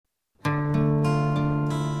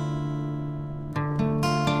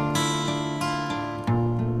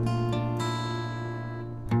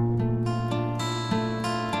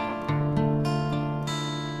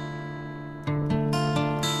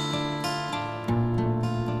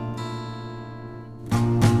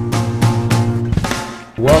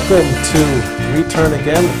Welcome to Return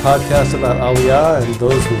Again, the podcast about Aliyah and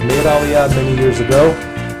those who've made Aliyah many years ago,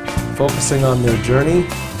 focusing on their journey.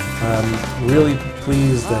 I'm really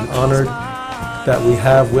pleased and honored that we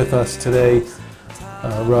have with us today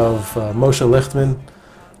Rav Moshe Lichtman.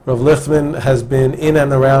 Rav Lichtman has been in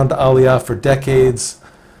and around Aliyah for decades.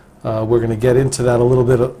 We're going to get into that a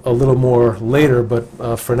little more later,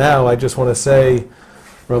 but for now, I just want to say,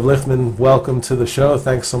 Rav Lichtman, welcome to the show.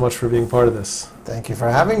 Thanks so much for being part of this. Thank you for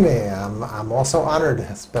having me. I'm also honored,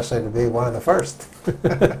 especially to be one of the first.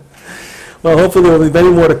 Well, hopefully there will be many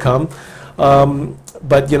more to come.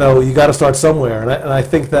 But you know, you got to start somewhere, and I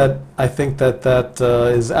think that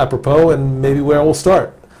is apropos, and maybe where we'll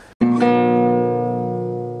start.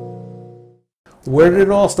 Where did it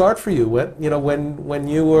all start for you? When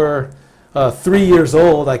you were 3 years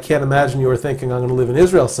old, I can't imagine you were thinking, I'm going to live in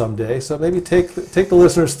Israel someday. So maybe take the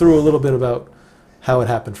listeners through a little bit about how it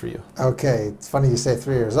happened for you. Okay, it's funny you say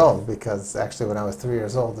 3 years old, because actually when I was 3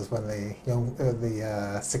 years old is when the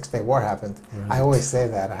 6-Day War happened. Right. I always say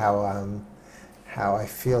that, how I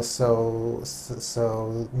feel so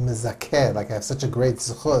mizakeh, like I have such a great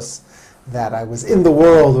zechus that I was in the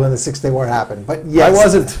world when the 6-Day War happened. But yes, I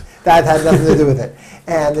wasn't. That had nothing to do with it.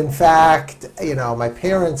 And in fact, you know, my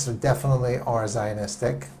parents definitely are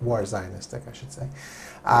Zionistic, war Zionistic, I should say.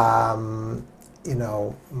 You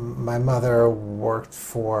know, my mother worked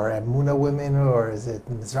for Emunah women, or is it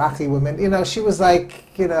Mizrahi women? You know, she was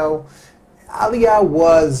like, you know, Aliyah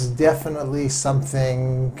was definitely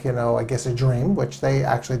something, you know, I guess a dream, which they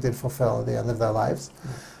actually did fulfill at the end of their lives,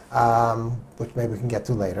 which maybe we can get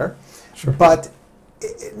to later. Sure. But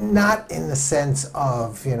not in the sense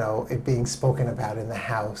of, you know, it being spoken about in the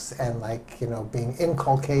house and like, you know, being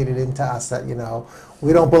inculcated into us that, you know,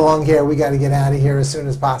 we don't belong here, we got to get out of here as soon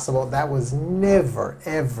as possible. That was never,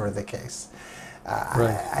 ever the case.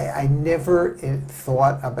 Right. I never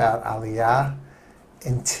thought about Aliyah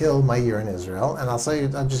until my year in Israel. And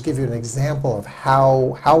I'll just give you an example of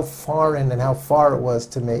how foreign and how far it was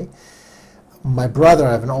to me. My brother,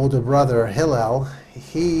 I have an older brother, Hillel.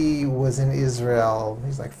 He was in Israel,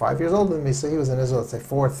 he's like 5 years older than me, so he was in Israel, let's say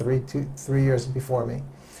 3 years before me.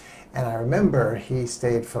 And I remember he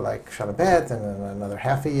stayed for like Shana Bet and then another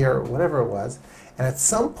half a year, or whatever it was. And at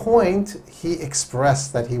some point, he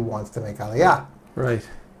expressed that he wants to make Aliyah. Right.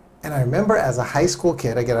 And I remember as a high school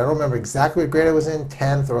kid, again, I don't remember exactly what grade I was in,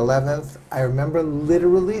 10th or 11th, I remember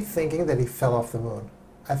literally thinking that he fell off the moon.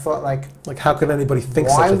 I thought, like how could anybody think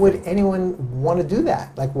such a thing? Why would anyone want to do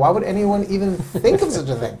that? Like, why would anyone even think of such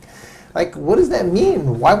a thing? Like, what does that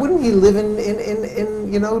mean? Why wouldn't he live in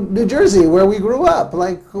you know, New Jersey, where we grew up,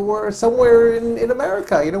 like, or somewhere in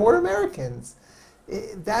America? You know, we're Americans.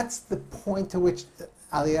 That's the point to which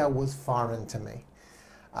Aliyah was foreign to me.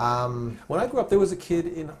 When I grew up, there was a kid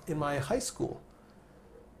in my high school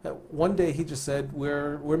that one day he just said,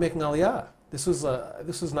 "We're making Aliyah." This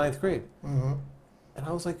was ninth grade. Mm-hmm. And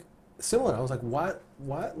I was like, similar. I was like, what?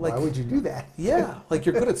 Like, why would you do that? Yeah, like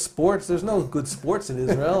you're good at sports. There's no good sports in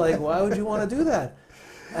Israel. Like, why would you want to do that?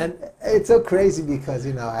 And it's so crazy because,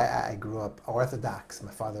 you know, I grew up Orthodox. My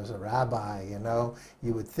father was a rabbi, you know.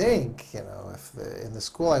 You would think, you know, if in the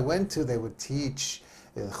school I went to, they would teach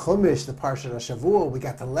Chumash, the Parshat HaShavua. We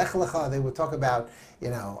got to Lech Lecha. They would talk about,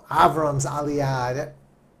 you know, Avram's Aliyah.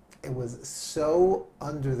 It was so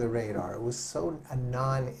under the radar. It was so a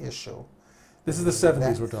non-issue. This is the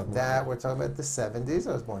 70s we're talking about. We're talking about the 70s.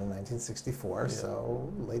 I was born in 1964, yeah.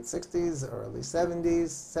 So late 60s, early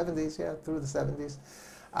 70s, yeah, through the 70s.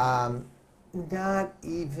 Not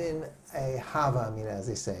even a hava, as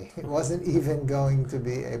they say. It wasn't even going to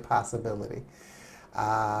be a possibility.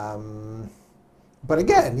 But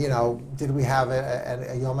again, you know, did we have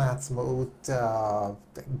a Yom HaAtzmaut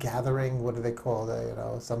gathering? What do they call it? You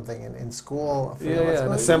know, something in school? An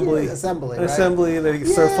assembly. Yeah, assembly, an right? assembly, and then you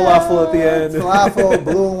serve falafel at the end. Falafel,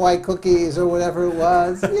 blue and white cookies, or whatever it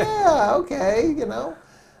was. Yeah, okay, you know.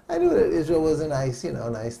 I knew that Israel was a nice, you know,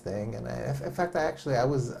 nice thing. And in fact, I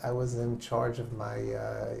was in charge of my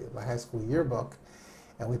high school yearbook.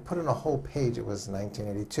 And we put in a whole page. It was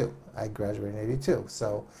 1982. I graduated in 82.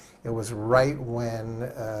 So it was right when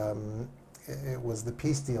it was the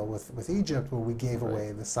peace deal with Egypt, where we gave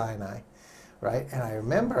away the Sinai, right? And I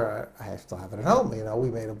remember, I still have it at home, you know,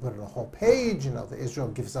 we put in a whole page, you know, that Israel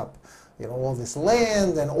gives up, you know, all this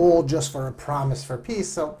land, and all just for a promise for peace.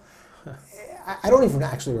 So I don't even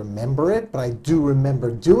actually remember it, but I do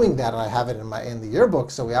remember doing that, and I have it in the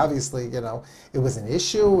yearbook. So we obviously, you know, it was an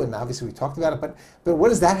issue, and obviously we talked about it. But what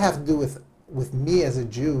does that have to do with me as a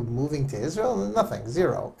Jew moving to Israel? Nothing,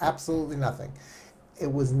 zero, absolutely nothing.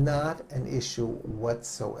 It was not an issue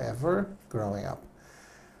whatsoever growing up.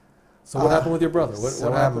 So what happened with your brother?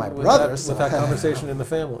 What happened my with brother? with that conversation in the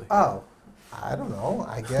family? Oh, I don't know.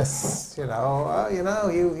 I guess he got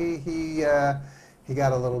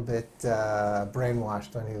a little bit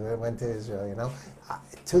brainwashed when he went to Israel.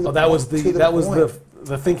 That was the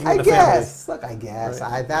thinking in the guess. family. Look, I guess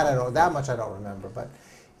Right. that much I don't remember, but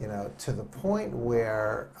to the point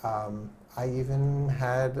where I even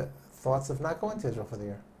had thoughts of not going to Israel for the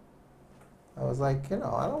year. I was like, I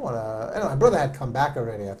don't want to. My brother had come back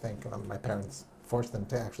already. I think my parents forced him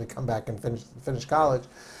to actually come back and finish college,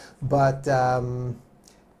 but. I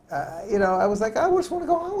was like, I just want to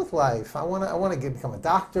go on with life. I want to become a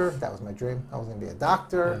doctor. That was my dream. I was going to be a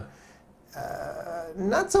doctor. Yeah.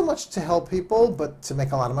 Not so much to help people, but to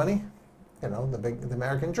make a lot of money. The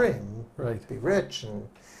American dream. Right. Be rich, and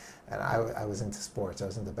I was into sports. I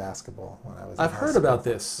was into basketball when I was. I've heard about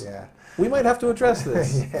this. Yeah. We might have to address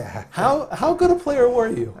this. Yeah. How good a player were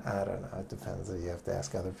you? I don't know. It depends. You have to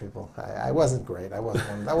ask other people. I wasn't great. I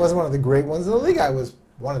wasn't one of the great ones in the league. I was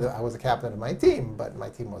the captain of my team, but my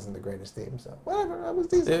team wasn't the greatest team. So whatever. I was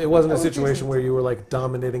decent. It wasn't a situation where you were like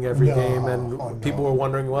dominating every game, and people were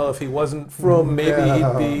wondering, well, if he wasn't from, maybe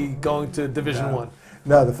he'd be going to Division One.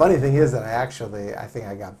 No, the funny thing is that I think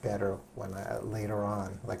I got better later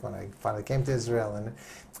on, like when I finally came to Israel, and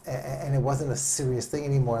it wasn't a serious thing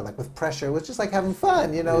anymore. Like with pressure, it was just like having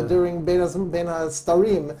fun, during Bein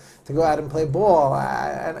Starim to go out and play ball.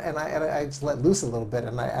 I just let loose a little bit,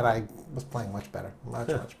 and I was playing much better, much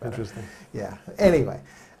better. Interesting. Yeah. Anyway,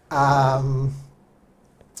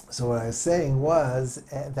 so what I was saying was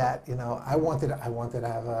that I wanted to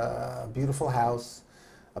have a beautiful house.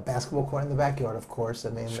 A basketball court in the backyard, of course. I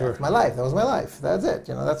mean, Sure. That's my life. That was my life. That's it.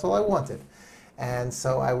 That's all I wanted. And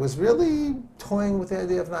so I was really toying with the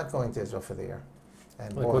idea of not going to Israel for the year.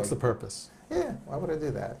 And what's the purpose? Yeah, why would I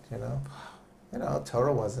do that?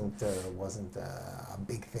 Torah wasn't a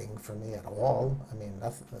big thing for me at all. I mean,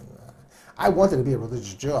 nothing. I wanted to be a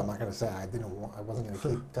religious Jew. I'm not going to say I wasn't going to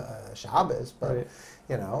keep Shabbos, but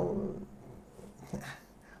right.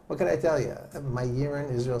 What can I tell you? My year in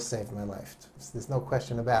Israel saved my life. There's no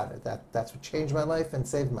question about it. That's what changed my life and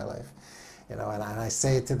saved my life. And I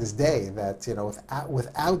say it to this day that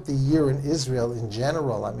without the year in Israel in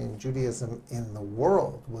general, I mean, Judaism in the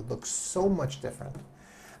world would look so much different.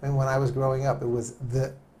 I mean, when I was growing up, it was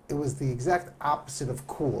the exact opposite of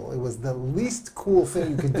cool. It was the least cool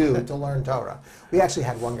thing you could do to learn Torah. We actually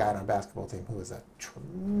had one guy on our basketball team who was a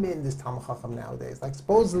tremendous Talmid Chacham nowadays. Like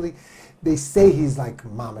supposedly, they say he's like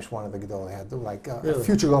mamish, one of the Gedolei Hador, like really?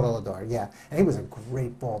 Future Gadol Hador. Yeah, and he was a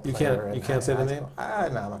great ball player. You can't say the name? No,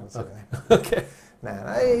 I'm not going to say the name. Okay.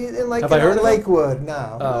 Have I heard of Lakewood? him?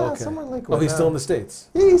 No. Oh, okay. Somewhere in Lakewood. Oh, he's still in the States?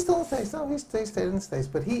 Yeah, he's still in the States. No, he stayed in the States.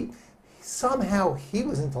 But somehow he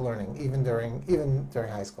was into learning even during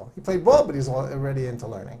high school. He played ball, but he was already into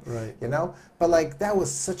learning. Right. But like that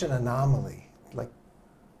was such an anomaly. Like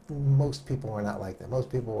most people were not like that.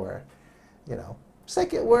 Most people were,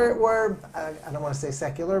 secular. I don't want to say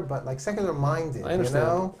secular, but like secular minded. I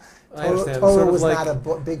understand. I understand. Torah was not a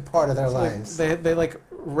big part of their lives. They like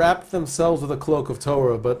wrapped themselves with a cloak of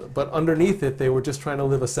Torah, but underneath it, they were just trying to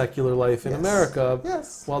live a secular life in America,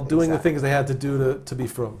 while doing the things they had to do to be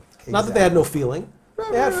frum. Exactly. Not that they had no feeling.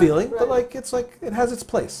 They had feeling, but it's like it has its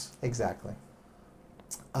place. Exactly.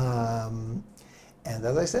 And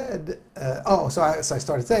as I said, so I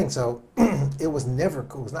started saying, so it was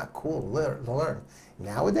not cool to learn.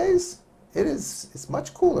 Nowadays, it's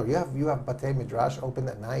much cooler. You have Batei Midrash open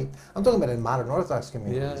at night. I'm talking about in modern Orthodox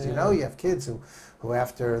communities. Yeah. You have kids who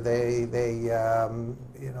after they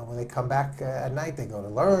when they come back at night, they go to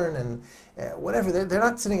learn and whatever. They're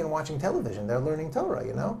not sitting and watching television. They're learning Torah.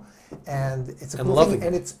 And it's a cool loving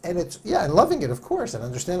thing, it. and it's and loving it, of course, and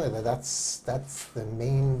understanding that that's the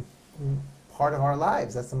main part of our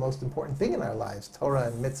lives. That's the most important thing in our lives, Torah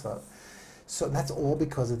and mitzvah. So that's all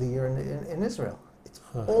because of the year in Israel. It's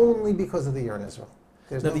only because of the year in Israel.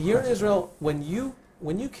 Now the year in Israel, when you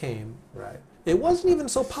came, right, it wasn't even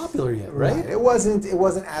so popular yet, right? It wasn't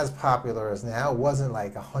as popular as now. It wasn't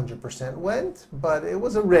like 100% went, but it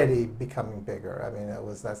was already becoming bigger. I mean,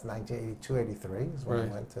 that's 1982, 83 is when I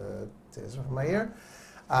went to Israel for my year.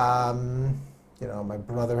 My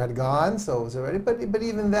brother had gone, so it was already. But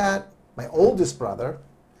even that, my oldest brother,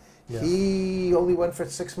 he only went for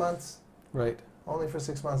 6 months. Right. Only for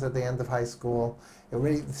 6 months at the end of high school.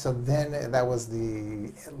 So then that was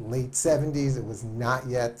the late 70s. It was not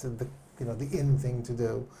yet the in thing to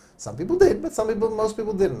do. Some people did, but most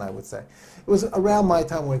people didn't, I would say. It was around my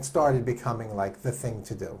time when it started becoming like the thing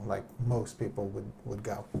to do. Like most people would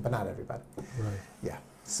go, but not everybody. Right. Yeah.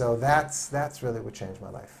 So that's really what changed my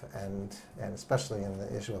life, and especially in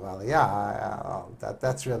the issue of Aliyah,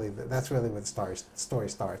 that's really where the story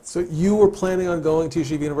starts. So you were planning on going to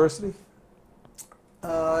Yeshiva University?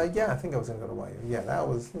 Yeah, I think I was going to go to YU. Yeah, that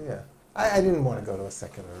was, yeah. I didn't want to go to a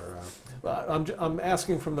secular. I'm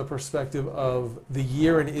asking from the perspective of the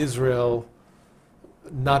year in Israel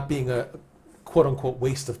not being a quote-unquote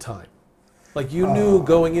waste of time. Like you knew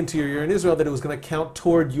going into your year in Israel that it was going to count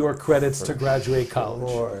toward your credits to graduate college.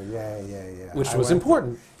 Sure, yeah. Which was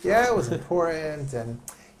important. Yeah, it was important, and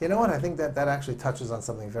you know what? I think that actually touches on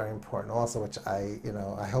something very important also, which I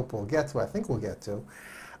hope we'll get to. I think we'll get to.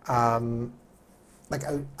 I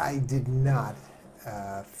did not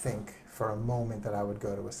think for a moment that I would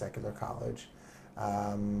go to a secular college,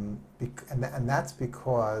 and that's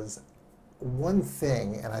because one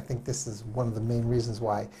thing, and I think this is one of the main reasons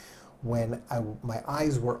why, when my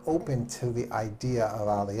eyes were open to the idea of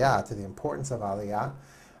Aliyah, to the importance of Aliyah,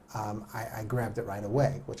 I grabbed it right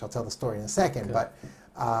away, which I'll tell the story in a second. Okay.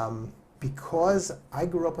 But because I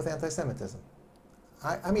grew up with anti-Semitism,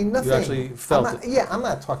 I mean nothing. You actually felt it. Yeah, I'm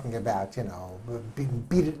not talking about being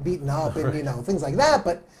beaten up and right. Things like that,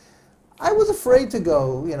 but I was afraid to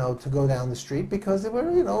go down the street because there were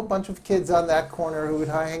a bunch of kids on that corner who would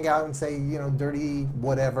hang out and say dirty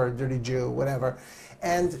whatever, dirty Jew, whatever.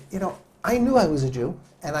 And, I knew I was a Jew,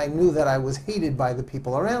 and I knew that I was hated by the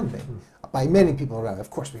people around me, by many people around me. Of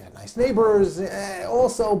course, we had nice neighbors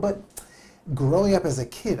also, but growing up as a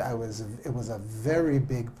kid, it was a very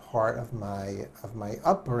big part of my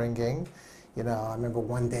upbringing. I remember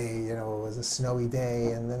one day, it was a snowy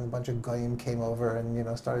day, and then a bunch of goyim came over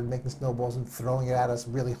and, started making snowballs and throwing it at us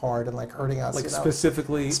really hard and hurting us. Like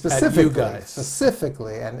specifically at you guys.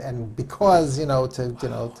 Specifically, and because,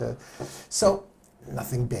 so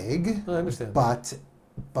nothing big. I understand. But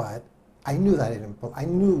I knew that I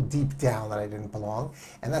knew deep down that I didn't belong,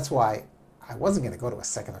 and that's why I wasn't going to go to a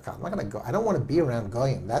secular college. I'm not going to go. I don't want to be around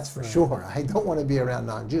goyim. That's for sure. I don't want to be around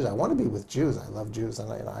non-Jews. I want to be with Jews. I love Jews,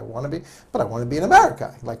 and I want to be. But I want to be in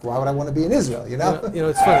America. Like, why would I want to be in Israel?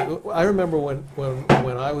 It's funny. I remember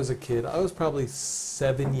when I was a kid. I was probably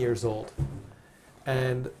 7 years old,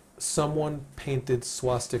 and someone painted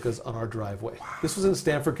swastikas on our driveway. Wow. This was in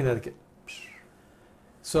Stamford, Connecticut.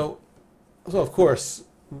 So of course,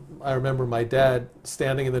 I remember my dad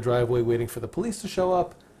standing in the driveway waiting for the police to show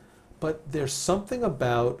up. But there's something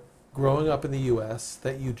about growing up in the U.S.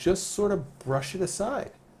 that you just sort of brush it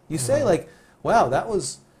aside. You say wow,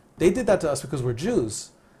 they did that to us because we're Jews.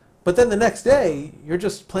 But then the next day, you're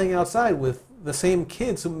just playing outside with the same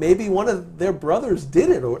kids who maybe one of their brothers did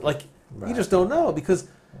it, or you just don't know because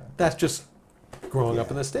that's just growing up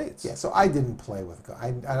in the States. Yeah, so I didn't play with I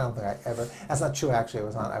don't think I ever. That's not true.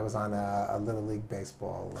 Actually, I was on a little league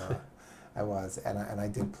baseball. I was, and I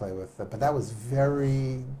did play with, but that was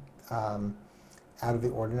very out of the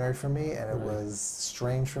ordinary for me, and it was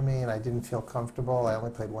strange for me, and I didn't feel comfortable. I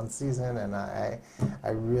only played one season, and I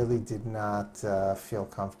really did not feel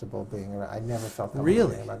comfortable being around. I never felt comfortable.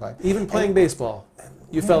 Really? Even playing baseball,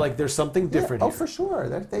 you felt like there's something different. Oh, here. for sure.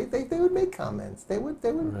 They would make comments. They would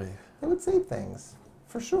say things,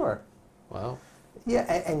 for sure. Wow. Yeah,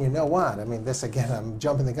 and you know what? I mean, this again, I'm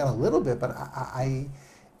jumping the gun a little bit, but I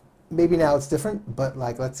maybe now it's different, but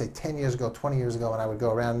let's say 10 years ago, 20 years ago, when I would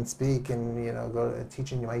go around and speak and go to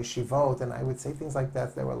teaching my yeshivot, and I would say things like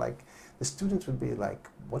that, they were the students would be like,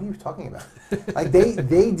 what are you talking about?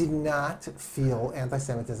 They did not feel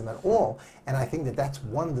anti-Semitism at all, and I think that's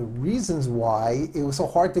one of the reasons why it was so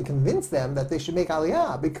hard to convince them that they should make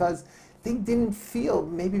Aliyah, because they didn't feel,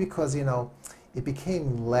 maybe because it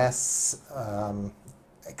became less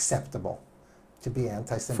acceptable to be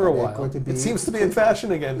anti-Semitic. For a while. It seems to be in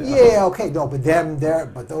fashion again now. Yeah, okay, no, but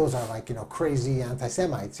but those are crazy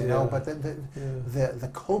anti-Semites, but the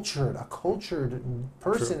cultured, a cultured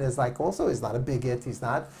person is also, he's not a bigot, he's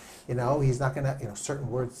not gonna, certain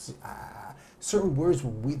words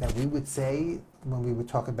that we would say when we would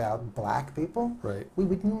talk about black people, right? We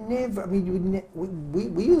would never, we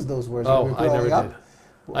use those words when we were growing growing up.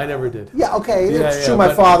 I never did. Yeah, okay, it's true.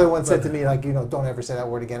 My father once said to me, don't ever say that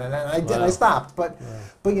word again, and I did. I stopped, but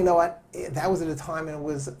you know what? That was at a time, and it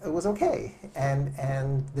was okay, and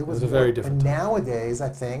there was a very different. But nowadays, I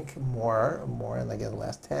think more, and in the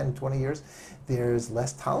last 10, 20 years, there's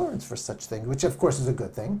less tolerance for such things, which of course is a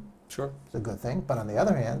good thing. Sure, it's a good thing. But on the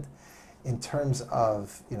other hand, in terms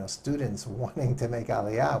of students wanting to make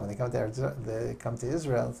Aliyah when they come to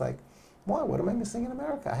Israel, it's like, why? What am I missing in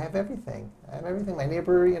America? I have everything. My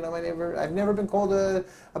neighbor, I've never been called a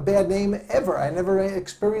bad name ever. I never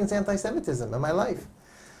experienced anti-Semitism in my life.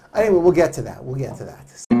 Anyway, we'll get to that.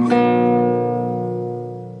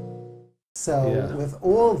 So Yeah. with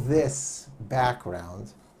all this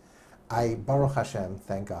background, I, Baruch Hashem,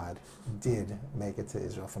 thank God, did make it to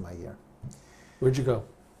Israel for my year. Where'd you go?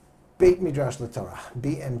 Beit Midrash LaTorah,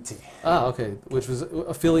 BMT. Ah, okay. Which was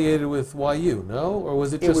affiliated with YU, no? Or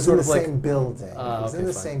was it It just was sort in of the like... same building. Ah, It was in okay,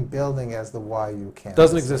 the fine. same building as the YU campus.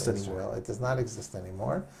 Doesn't exist in anymore. Israel. It does not exist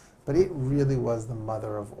anymore. But it really was the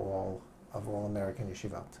mother of all American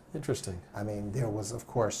yeshivot. Interesting. I mean, there was, of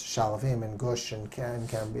course, Shalavim and Gush and Keren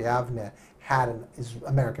Biavne had an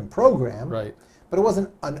American program, Right. but it wasn't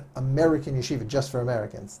an American yeshiva just for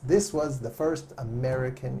Americans. This was the first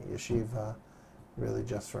American yeshiva, really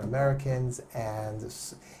just for Americans, and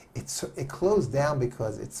it closed down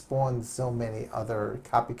because it spawned so many other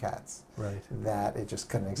copycats Right. that it just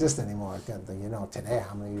couldn't exist anymore. You know, today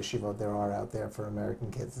how many yeshivot there are out there for American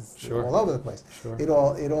kids? It's Sure. all over the place. Sure. It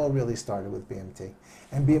all really started with BMT,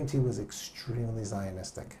 and BMT was extremely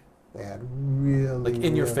Zionistic. They had really Like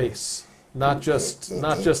in your really- face. Not just an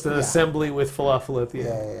yeah. assembly with falafel at the end.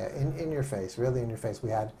 Yeah. In your face, really in your face. We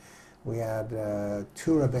had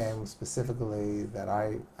two rabbanim specifically that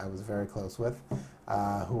I was very close with,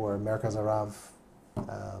 who were Merkaz Arav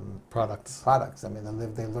Products. products. I mean,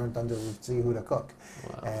 they learned under Ritzi to cook,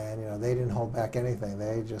 Wow. and they didn't hold back anything.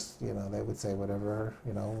 They just they would say whatever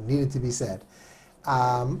needed to be said.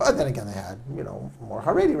 But then again, they had more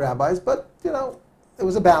Haredi rabbis, but it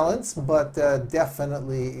was a balance. But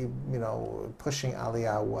definitely pushing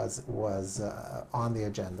Aliyah was on the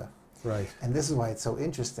agenda. Right. And this is why it's so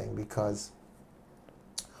interesting, because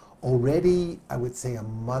already, I would say a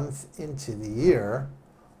month into the year,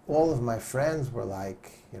 all of my friends were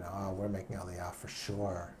like, oh, we're making Aliyah for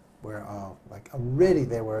sure. Like already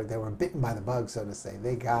they were bitten by the bug, so to say.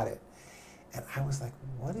 They got it. And I was like,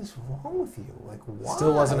 what is wrong with you? Like, why?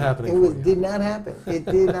 Still wasn't happening for you. Did not happen. It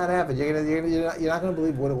did not happen. You're not going to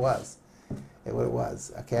believe what it was. What it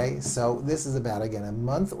was, okay? So this is about, again, a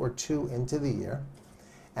month or two into the year.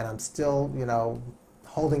 And I'm still,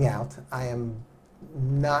 holding out. I am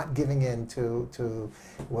not giving in to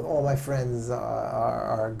what all my friends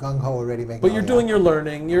are gung ho already making. But you're doing your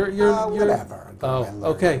learning. You're whatever. Oh,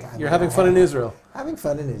 okay. You're having fun in Israel. Having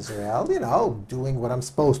fun in Israel, doing what I'm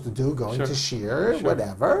supposed to do, going Sure. to shir, Sure.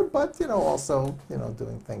 whatever. But also,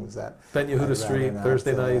 doing things that Ben Yehuda I'd rather Street, not,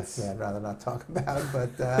 Thursday nights. Yeah, I'd rather not talk about.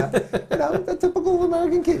 But the typical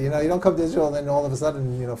American kid. You don't come to Israel and then all of a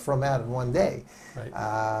sudden, from out in one day. Right.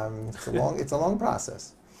 It's a long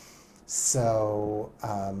process. So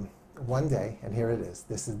one day, and here it is.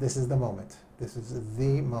 This is the moment. This is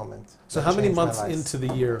the moment. So that how many changed my months life. into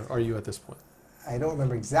the year are you at this point? I don't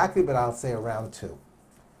remember exactly, but I'll say around 2.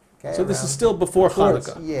 Okay, So this around- is still before towards,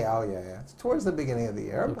 Hanukkah. Yeah, It's towards the beginning of the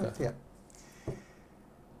year, but Okay. yeah.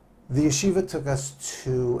 The yeshiva took us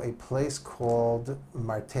to a place called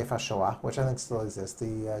Martef HaShoah, which I think still exists,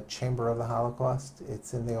 the Chamber of the Holocaust.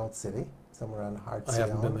 It's in the Old City, somewhere on Har I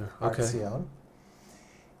haven't been Zion. there. Har Okay. Zion.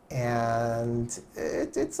 And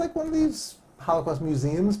it's like one of these Holocaust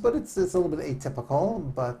museums, but it's a little bit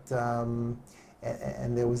atypical. But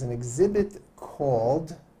and there was an exhibit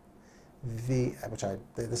called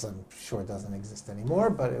this I'm sure doesn't exist anymore,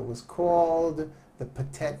 but it was called the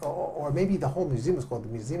or maybe the whole museum was called the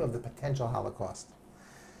Museum of the Potential Holocaust.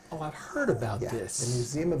 Oh, I've heard about Yeah, the this.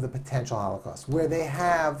 Museum of the Potential Holocaust, where they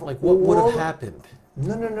have Like what would have all- happened?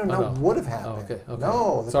 No, no. would have happened. Oh, okay.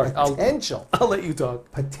 No, the Sorry, potential. I'll let you talk.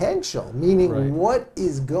 Potential, meaning Right. what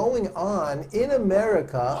is going on in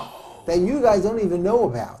America that you guys don't even know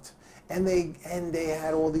about. And they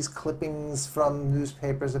had all these clippings from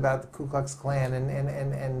newspapers about the Ku Klux Klan and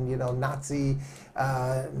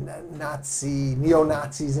Nazi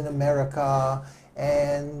neo-Nazis in America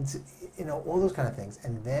and all those kind of things.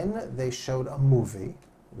 And then they showed a movie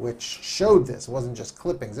which showed this. It wasn't just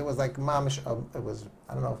clippings. It was like mamish. It was,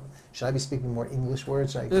 I don't know. Should I be speaking more English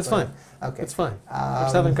words? Should I It's explain? fine. Okay. It's fine. We're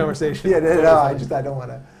just having a conversation. Yeah, Totally no, fine. I don't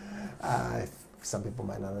want to. Some people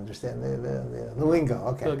might not understand the lingo.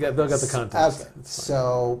 Okay. They'll get the context. Okay. It's fine.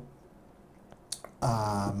 So,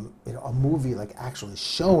 a movie like actually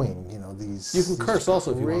showing, these. You can these curse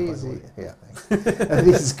also if you want, by the crazy- way. Yeah, thanks.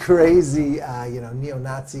 These crazy,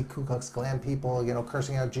 neo-Nazi Ku Klux Klan people,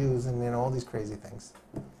 cursing out Jews and all these crazy things.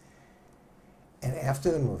 And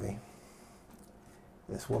after the movie,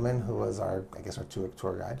 this woman who was our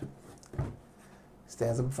tour guide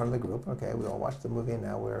stands up in front of the group. Okay, we all watched the movie, and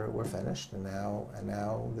now we're finished, and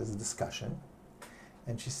now there's a discussion,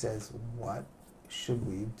 and she says, "What should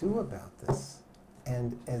we do about this?"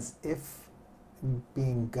 And as if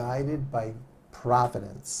being guided by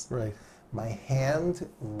providence, Right. my hand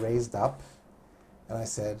raised up, and I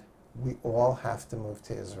said, "We all have to move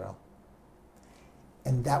to Israel."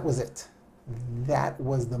 And that was it. that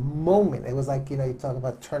was the moment. It was like, you talk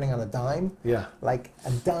about turning on a dime. Yeah. Like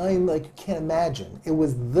a dime, like you can't imagine. It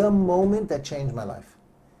was the moment that changed my life.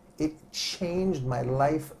 It changed my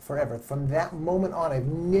life forever. From that moment on, I've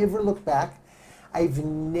never looked back. I've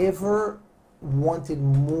never wanted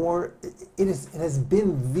more. It has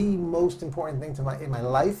been the most important thing in my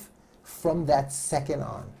life from that second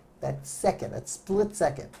on. That split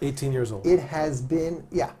second. 18 years old. It has been,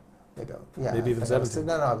 Maybe even 17.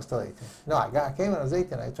 No, I was still 18. No, I came when I was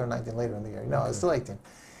 18. I turned 19 later in the year. No, I was still 18.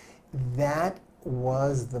 That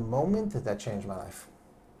was the moment that changed my life.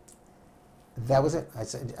 That was it.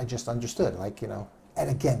 I just understood, and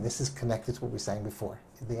again, this is connected to what we were saying before,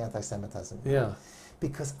 the anti-Semitism. Yeah.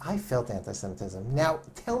 Because I felt anti-Semitism. Now,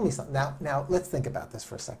 tell me something. Now, let's think about this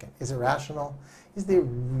for a second. Is it rational? Is there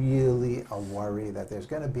really a worry that there's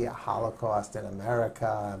going to be a Holocaust in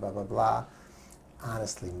America, blah, blah, blah?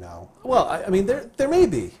 Honestly, no. Well, I mean, there may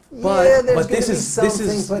be, but yeah, there's but this is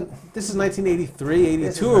 1983,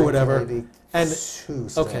 82, or whatever, and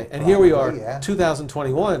okay, and here we are,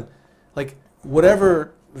 2021, like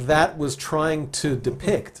whatever that was trying to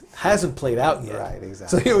depict hasn't played out yet. Right,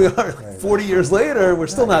 exactly. So here we are, 40 years later, we're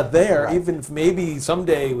still not there. Right. Even if maybe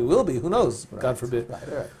someday we will be. Who knows? Right. God forbid.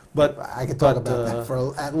 Right. But I could talk about that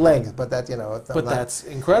at length, but that But that's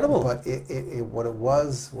incredible. But what it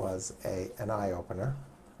was an eye opener.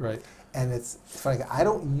 Right. And it's funny. I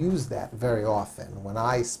don't use that very often when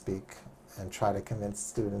I speak and try to convince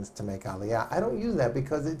students to make Aliyah. I don't use that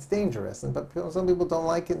because it's dangerous, some people don't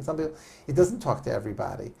like it, and some people it doesn't talk to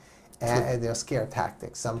everybody. And scare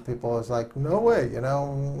tactics. Some people is like, no way, you're not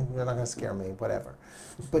going to scare me, whatever.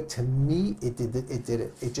 But to me, it did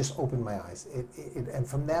it. It just opened my eyes. And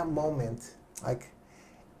from that moment,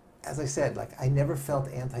 as I said, I never felt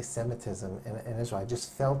anti-Semitism in Israel. I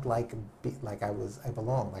just felt like I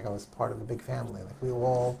belonged, like I was part of a big family. Like we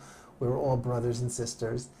were all brothers and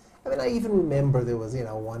sisters. I mean, I even remember there was,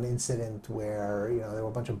 one incident where, there were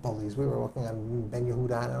a bunch of bullies. We were walking on Ben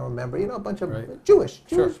Yehuda, and I remember, a bunch of Jewish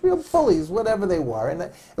real bullies, whatever they were. And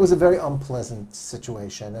it was a very unpleasant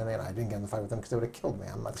situation. And I didn't get in the fight with them because they would have killed me.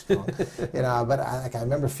 I'm not strong, But I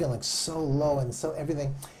remember feeling so low and so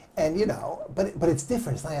everything. And, but it's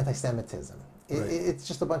different. It's not anti-Semitism. It's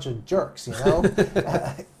just a bunch of jerks,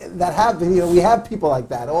 that have, we have people like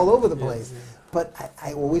that all over the place. Yeah. But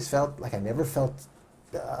I always felt like I never felt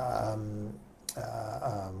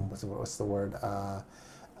what's the word?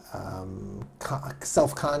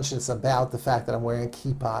 Self-conscious about the fact that I'm wearing a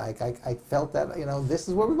kippah. I felt that this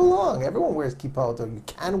is where we belong. Everyone wears kippah, or you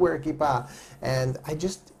can wear a kippah, and I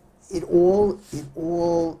just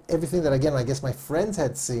everything that again I guess my friends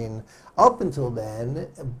had seen up until then.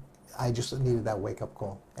 I just needed that wake-up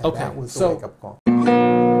call, and that was the wake-up call.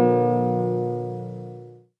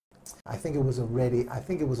 I think it was already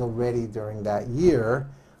during that year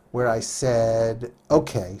where I said,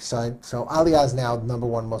 okay, so Aliyah is now the number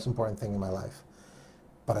one most important thing in my life.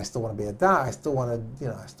 But I still want to be a doctor. I still want to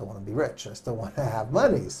be rich. I still want to have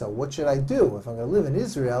money. So what should I do if I'm going to live in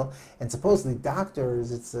Israel? And supposedly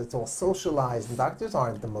doctors, it's all socialized, and doctors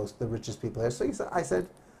aren't the richest people there. So I said,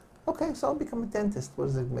 okay, so I'll become a dentist. What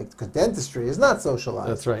does it make? Because dentistry is not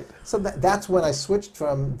socialized. That's right. So that's when I switched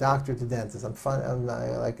from doctor to dentist.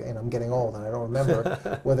 I'm getting old, and I don't remember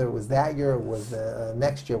whether it was that year or it was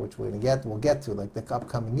next year, which we'll get to, like the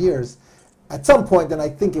upcoming years. At some point, then I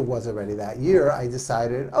think it was already that year, I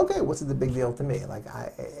decided, okay, what's the big deal to me? Like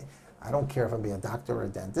I don't care if I'm being a doctor or a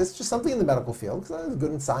dentist, just something in the medical field, because I was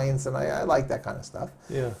good in science and I like that kind of stuff.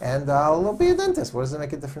 Yeah. And I'll be a dentist. What does it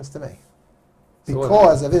make a difference to me?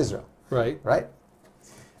 Because of Israel. Right. Right?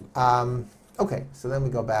 Okay, so then we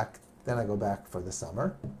go back. Then I go back for the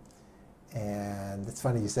summer. And it's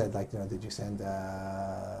funny you said, did you send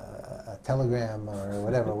a telegram or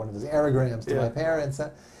whatever, one of those aerograms to my parents?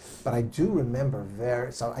 But I do remember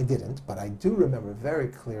so I didn't, but I do remember very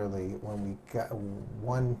clearly when we got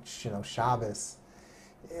one, Shabbos,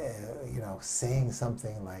 saying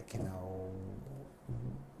something like,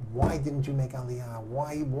 why didn't you make Aliyah?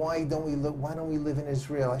 Why don't we live in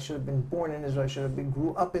Israel? I should have been born in Israel. I should have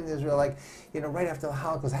grew up in Israel. Right after the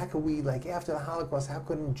Holocaust. How could we, after the Holocaust, how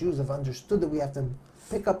couldn't Jews have understood that we have to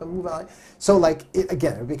pick up and move on? So,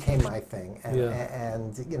 it became my thing.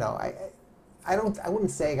 I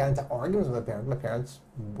wouldn't say I got into arguments with my parents. My parents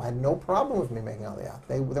had no problem with me making Aliyah.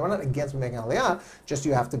 They were not against me making Aliyah. Just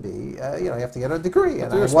you have to be, you have to get a degree.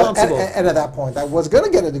 And at that point, I was going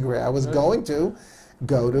to get a degree. I was going to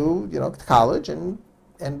go to college and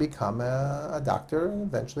become a doctor, and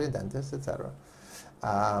eventually a dentist, etc.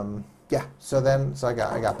 So I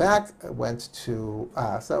got back. I went to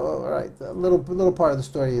all right. A little part of the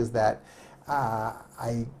story is that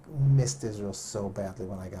I missed Israel so badly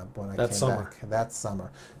when I That came summer. back. That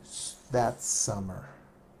summer.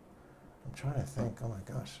 I'm trying to think. Oh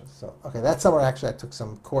my gosh. So okay, that summer actually I took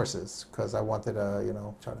some courses because I wanted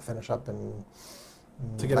to, try to finish up and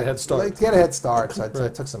To get a head start. to get a head start. So I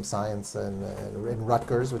Right. took some science in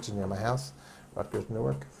Rutgers, which is near my house, Rutgers,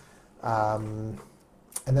 Newark. And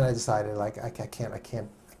then I decided like I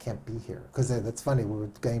can't be here because that's funny. We were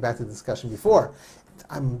getting back to the discussion before.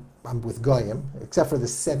 I'm with Goyim, except for the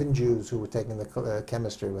 7 Jews who were taking the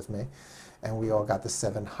chemistry with me, and we all got the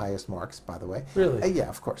 7 highest marks, by the way. Really? Yeah,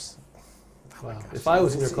 of course. Oh my Wow. gosh. If I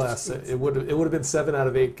was in your class, it would have been 7 out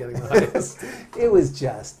of 8 getting the highest. It was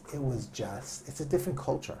just, it's a different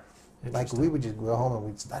culture. Like Interesting. we would just go home and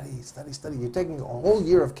we'd study. You're taking a whole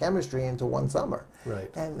year of chemistry into one summer.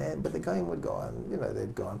 Right. But the guy would go on,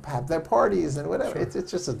 they'd go and have their parties and whatever. Sure. It's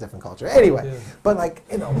just a different culture. Anyway, Yeah. but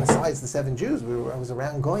besides the 7 Jews, I was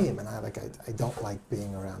around Goyim, and I don't like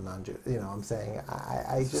being around non-Jews. I'm saying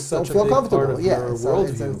I just Such don't feel a big comfortable. part of Yeah, your so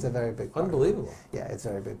it's worldview. a very big part. Unbelievable. Yeah, it's a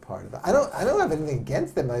very big part of it. I don't have anything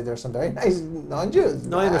against them. There's some very nice non-Jews.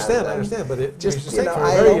 No, I understand, but it, Just, just saying, you know, from a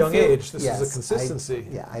I very don't young feel- age, this yes, is a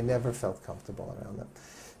consistency. I never felt comfortable around them.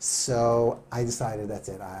 So I decided that's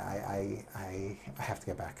it. I have to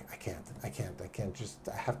get back. I can't just,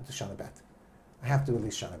 I have to shana bet. I have to at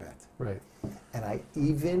least shana bet. Right. And I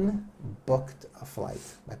even booked a flight.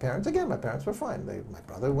 My parents were fine. My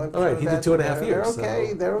brother went. All right, for he that. did 2.5 years. They're okay.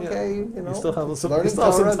 So, They're yeah. okay. You still have some, learning you still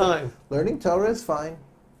have some Torah, time. Learning Torah is fine.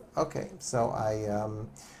 Okay, so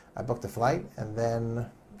I booked a flight, and then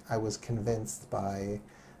I was convinced by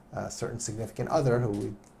a certain significant other who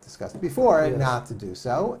we discussed before Yes. not to do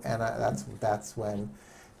so, and that's when.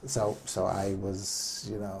 So I was,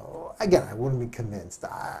 again, I wouldn't be convinced.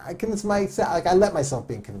 I convinced myself, like I let myself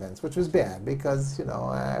be convinced, which was bad because,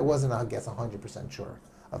 I wasn't, I guess, 100% sure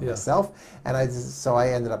of Yeah. myself, and so I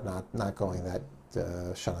ended up not going that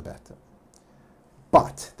Shana Bet.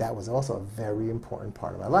 But that was also a very important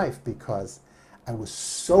part of my life because I was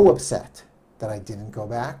so upset that I didn't go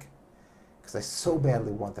back because I so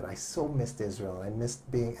badly wanted. I so missed Israel, and I missed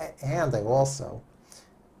being. And I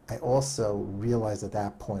also realized at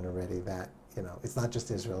that point already that it's not just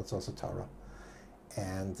Israel; it's also Torah.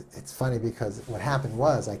 And it's funny because what happened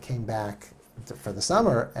was I came back for the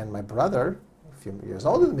summer, and my brother, a few years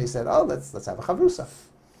older than me, said, "Oh, let's have a chavrusa."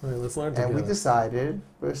 Right, let's learn And together. we decided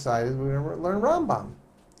we were going to learn Rambam.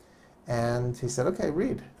 And he said, "Okay,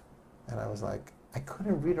 read." And I was like, I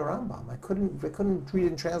couldn't read a Rambam. I couldn't read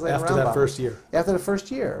and translate a Rambam. After that first year. After the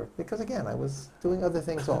first year, because again, I was doing other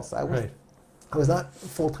things also. Right. I was not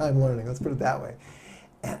full-time learning, let's put it that way.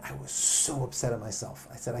 And I was so upset at myself.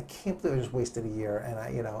 I said, I can't believe I just wasted a year. And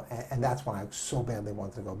and that's when I so badly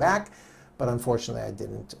wanted to go back. But unfortunately, I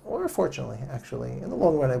didn't. Or fortunately, actually, in the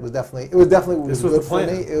long run, it was definitely This was good the plan.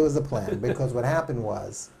 for me. It was the plan because what happened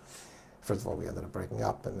was, first of all, we ended up breaking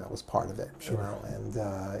up, and that was part of it. Sure.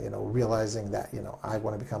 And realizing that I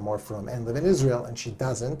want to become more frum and live in Israel, and she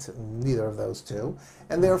doesn't. Neither of those two,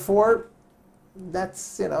 and therefore,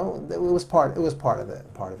 that's it was part of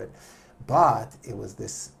it. But it was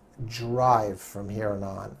this drive from here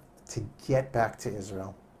on to get back to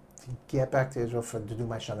Israel. To do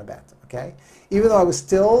my Shana Bet, okay? Even though I was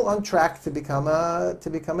still on track to become a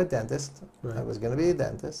dentist, Right. I was going to be a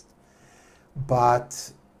dentist,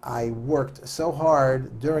 but I worked so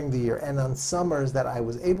hard during the year and on summers that I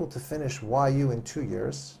was able to finish YU in 2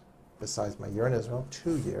 years, besides my year in Israel,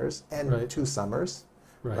 2 years and Right. 2 summers,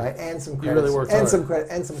 Right. right? And some You credits, really worked and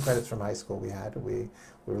hard. some credits from high school we had. We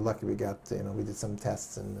were lucky we got, we did some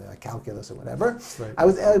tests in calculus or whatever. Right. I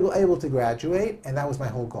was able to graduate, and that was my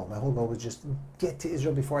whole goal. My whole goal was just get to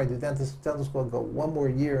Israel before I do dental school, go 1 more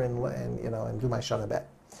year and do my Shana Bet.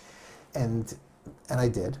 And I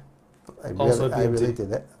did. I really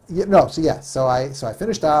did it. Yeah, no, so I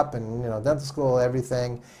finished up and dental school,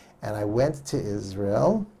 everything, and I went to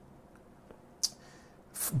Israel.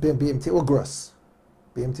 BMT, well, Grus.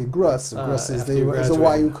 BMT Grus. Grus is after the you is the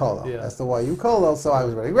graduated. YU Kolo. Yeah. That's the YU Kolo. So I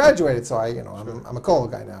was already graduated. So I'm a Kolo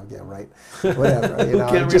guy now. Yeah, right. Whatever. Who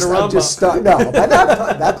can't read a I'm Rambam? just no. By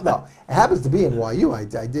that no. It happens to be in YU. I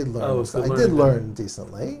did learn. Oh, it's good I did learning. learn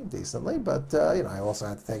decently. But I also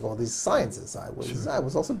had to take all these sciences. I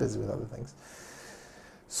was also busy with other things.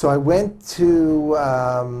 So I went to.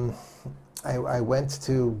 I went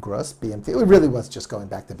to Grus, BMT. It really was just going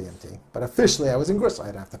back to BMT. But officially I was in Grus. So I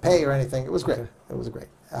didn't have to pay or anything. It was great. Okay. It was great.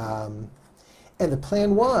 And the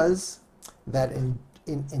plan was that in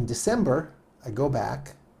December, I go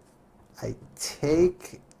back, I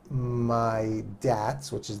take my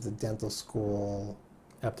DATS, which is the dental school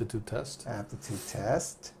Aptitude test. aptitude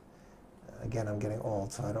test. Again, I'm getting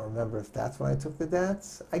old, so I don't remember if that's when I took the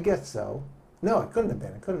DATS. I guess so. No, it couldn't have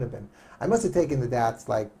been. It couldn't have been. I must have taken the DATS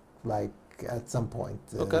like at some point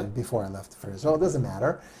before I left for Israel. It doesn't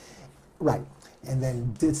matter. Right. And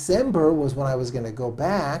then December was when I was going to go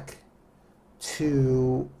back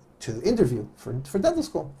to interview for dental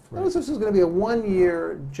school. Right. This was going to be a 1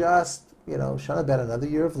 year, just, Shana Bet, another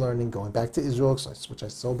year of learning, going back to Israel, which I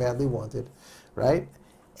so badly wanted, right?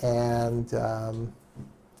 And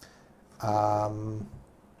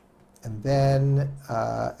then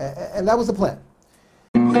that was the plan.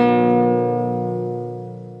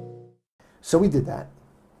 So we did that.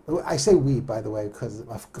 I say we, by the way, because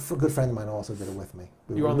a good friend of mine also did it with me.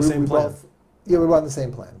 You were on the same plan? Yeah, we were on the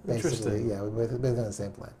same plan, basically. Interesting. Yeah, we were on the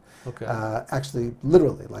same plan. Okay. Actually,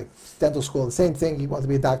 literally, like dental school, the same thing. He wanted to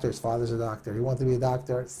be a doctor. His father's a doctor. He wanted to be a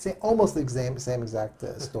doctor. Almost the same exact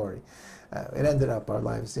story. It ended up our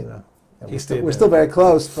lives, we're still very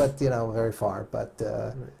close, but very far. But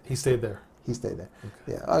he stayed there. He stayed there.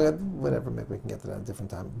 Okay. Yeah. Whatever. Maybe we can get to that at a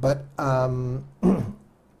different time. But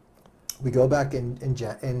we go back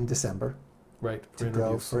in December. Right.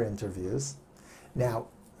 Go for interviews. Now,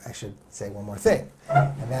 I should say one more thing,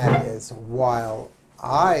 and that is while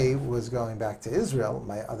I was going back to Israel,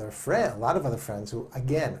 a lot of other friends who,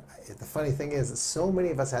 again, the funny thing is, so many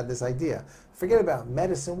of us had this idea. Forget about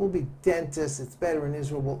medicine, we'll be dentists, it's better in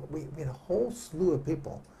Israel. We had a whole slew of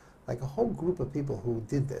people, like a whole group of people who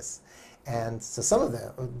did this. And so some of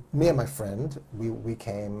them, me and my friend, we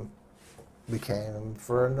came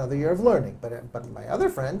for another year of learning, but my other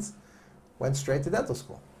friends went straight to dental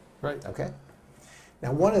school. Right. Okay?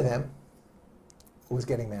 Now, one of them was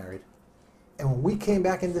getting married. And when we came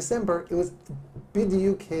back in December, it was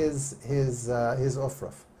bidiyuk his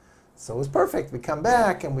ufruf. So it was perfect. We come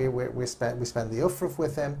back and we spent the ufruf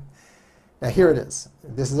with him. Now here it is.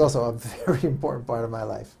 This is also a very important part of my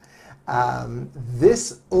life.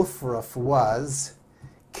 This ufruf was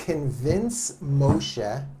convince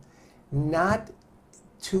Moshe not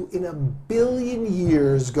to, in a billion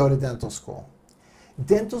years, go to dental school.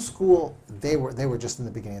 Dental school, they were just in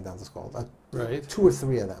the beginning of dental school. Right. 2 or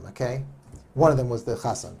 3 of them, okay? One of them was the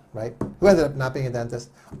Chassan, right? Who ended up not being a dentist.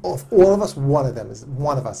 Of all of us, one of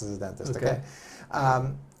us is a dentist, okay?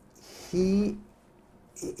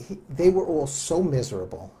 They were all so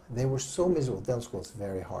miserable. They were so miserable. Dental school is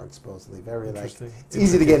very hard, supposedly. Very it's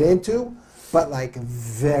easy to get into, but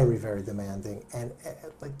very, very demanding. And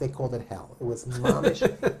they called it hell. It was mamish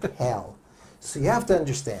hell. So you have to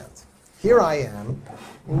understand. Here I am,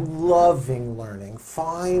 loving learning,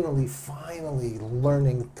 finally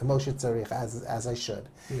learning Moshe Tzarich as I should.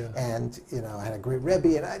 Yeah. And, I had a great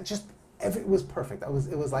Rebbe, and it was perfect. It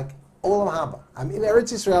was like Olam Haba. I'm in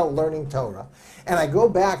Eretz Yisrael learning Torah, and I go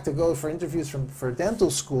back to go for interviews for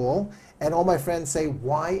dental school, and all my friends say,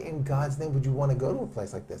 why in God's name would you want to go to a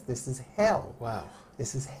place like this? This is hell. Wow.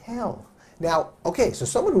 This is hell. Now, okay, so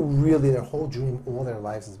someone who really their whole dream all their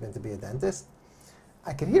lives has been to be a dentist,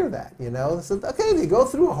 I could hear that, So, okay, they go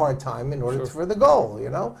through a hard time in order for the goal,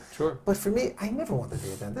 Sure. But for me, I never wanted to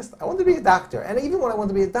be a dentist. I wanted to be a doctor. And even when I wanted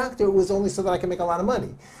to be a doctor, it was only so that I could make a lot of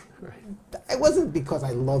money. Right. It wasn't because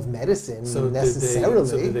I love medicine necessarily.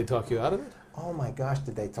 So did they talk you out of it? Oh my gosh,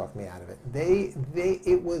 did they talk me out of it?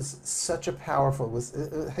 It was such a powerful, it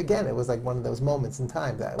was like one of those moments in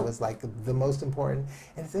time that it was like the most important.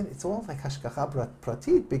 And it's all like hashgacha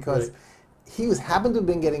pratit because... Right. He happened to have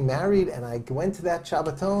been getting married, and I went to that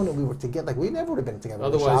Shabbaton, and we were together. We never would have been together.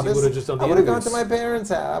 Otherwise, you would have just done the I would have gone to my parents'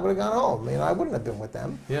 house. I would have gone home. I wouldn't have been with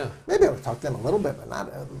them. Yeah. Maybe I would have talked to them a little bit, but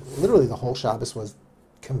not literally. The whole Shabbos was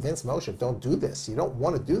convince Moshe, don't do this. You don't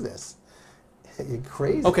want to do this. You're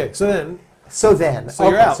crazy. Okay, so then. So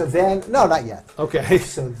you're out. So then, no, not yet. Okay.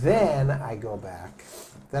 So then I go back.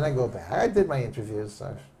 I did my interviews,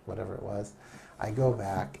 whatever it was. I go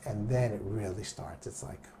back, and then it really starts. It's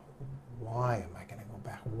like, why am I going to go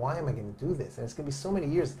back? Why am I going to do this? And it's going to be so many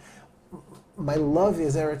years. My love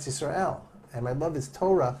is Eretz Yisrael, and my love is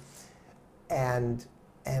Torah, and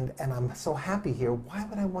I'm so happy here. Why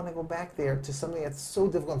would I want to go back there to something that's so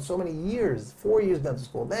difficult? So many years, 4 years dental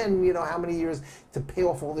school. Then how many years to pay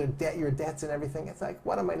off all your debts and everything? It's like,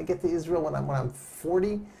 what am I going to get to Israel when I'm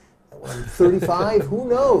 40? When I'm 35? Who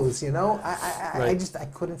knows? I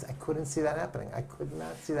couldn't see that happening. I could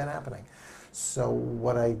not see that happening. So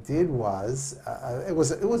what I did was, it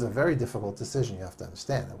was a very difficult decision. You have to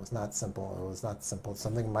understand. It was not simple.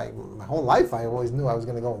 Something my whole life I always knew I was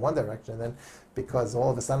going to go in one direction. And then, because all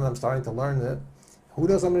of a sudden I'm starting to learn that, who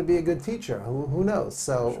knows I'm going to be a good teacher? Who knows?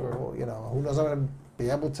 So sure. Who knows I'm going to be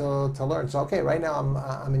able to learn? So okay, right now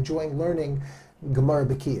I'm enjoying learning Gemara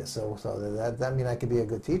Bekiya. So that means I could be a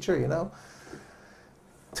good teacher.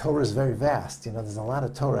 Torah is very vast. There's a lot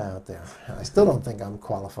of Torah out there. I still don't think I'm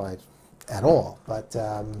qualified at all, but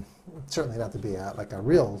certainly not to be like a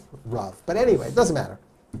real Rav. But anyway, it doesn't matter.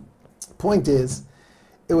 Point is,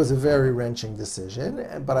 it was a very wrenching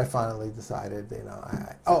decision, but I finally decided, the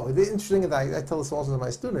interesting thing, I tell this also to my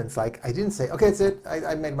students, like, I didn't say, okay, that's it,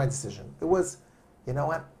 I made my decision. It was, you know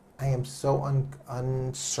what, I am so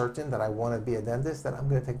uncertain that I want to be a dentist that I'm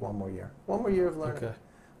going to take one more year. One more year of learning. Okay.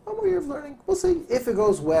 One more year of learning. We'll see if it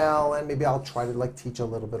goes well, and maybe I'll try to like teach a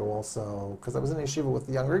little bit also, because I was in a yeshiva with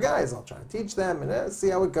the younger guys. I'll try to teach them and see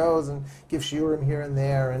how it goes and give shiurim here and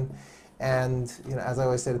there. And as I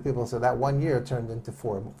always say to people, so that 1 year turned into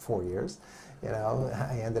four years.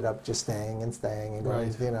 I ended up just staying and going,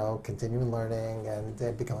 right. Continuing learning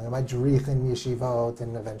and becoming a madrich in yeshivot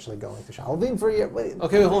and eventually going to Shalvim for a year.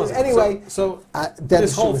 Okay, hold on. Anyway, so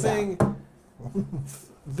this whole thing,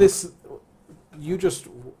 you just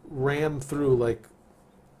rammed through like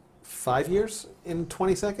 5 years in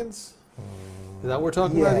 20 seconds? Is that what we're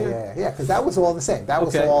talking about here? Yeah, because that was all the same. That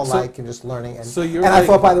was all like just learning. And, so you're and like, I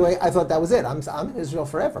thought, by the way, that was it. I'm in Israel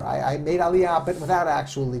forever. I made Aliyah, but without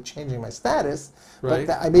actually changing my status. Right.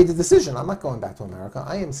 But I made the decision. I'm not going back to America.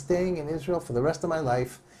 I am staying in Israel for the rest of my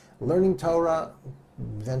life, learning Torah,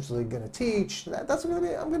 eventually going to teach. That's what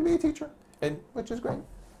I'm going to be a teacher, which is great.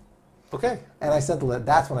 Okay. And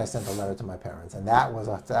that's when I sent a letter to my parents, and that was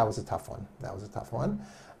a tough one. That was a tough one.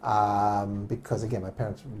 Because again, my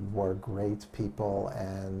parents were great people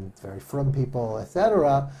and very frum people,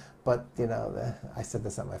 etc. But I said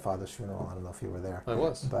this at my father's funeral. I don't know if you were there. I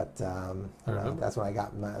was. But that's when I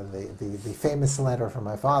got the famous letter from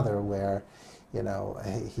my father, where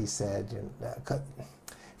he said,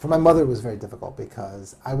 for my mother it was very difficult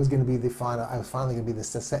because I was finally going to be the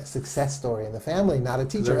success story in the family, not a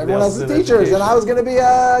teacher. Everyone else is teachers, and I was going to be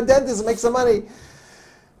a dentist and make some money.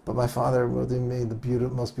 But my father wrote me the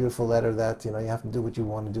most beautiful letter that you have to do what you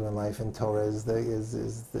want to do in life, and Torah is the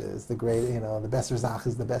great, the best rizach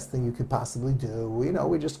is the best thing you could possibly do.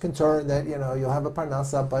 We're just concerned that you'll have a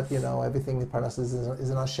parnasa, but everything the parnasa is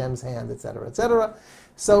in Hashem's hand, etc., etc.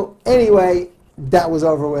 So anyway, that was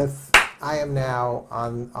over with. I am now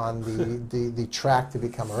on the track to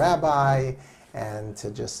become a rabbi and to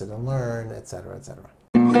just sit and learn, etc., etc.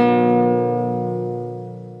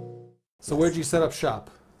 So where'd you set up shop?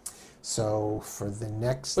 So for the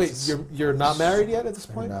next... Wait, you're not married yet at this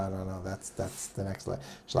point? No. That's the next slide.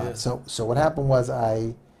 Yeah. So what happened was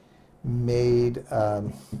I made...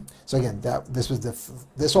 so again,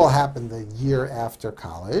 this all happened the year after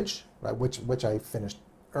college, right? Which I finished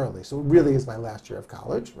early. So it really is my last year of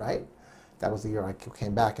college, right? That was the year I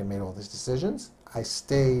came back and made all these decisions. I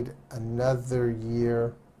stayed another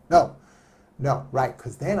year. No, right?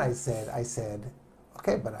 Because then I said,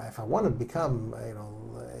 okay, but if I want to become,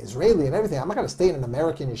 Israeli and everything, I'm not going to stay in an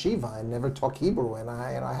American yeshiva and never talk Hebrew, and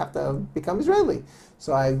I have to become Israeli.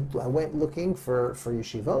 So I went looking for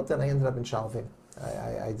yeshivot, and I ended up in Shalvim.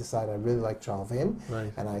 I decided I really liked Shalvim,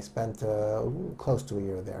 right. And I spent close to a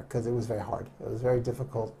year there because it was very hard. It was very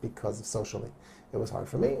difficult because of socially. It was hard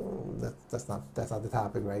for me. That's not the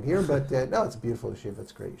topic right here, but no, it's a beautiful yeshiva.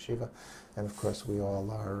 It's a great yeshiva, and of course we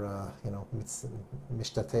all are,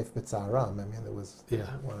 mishtatef b'tzaram. I mean, there was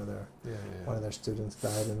one of their students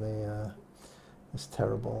died in this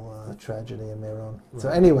terrible tragedy in Meron. Right. So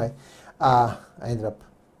anyway,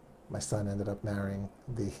 my son ended up marrying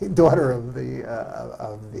the daughter of the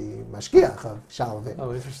mashgiach of Shalvim.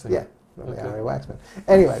 Oh, interesting. Yeah, okay. Harry Waxman.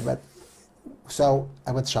 Anyway, so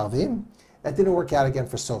I went to Shalvim. That didn't work out again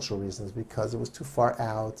for social reasons because it was too far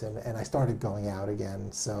out, and I started going out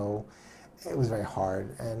again, so it was very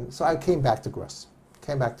hard. And so I came back to Grus.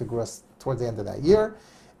 Towards the end of that year,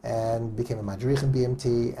 and became a madrich in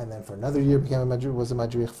BMT, and then for another year was a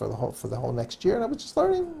madrich for the whole next year, and I was just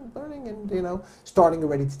learning, and starting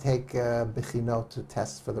already to take bechinot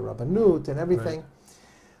tests for the rabbanut and everything. Right.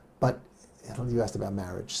 But you asked about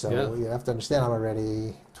marriage, so you have to understand I'm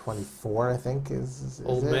already 24, I think is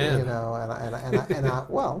old it, man. and I it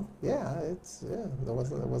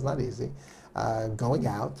was not easy going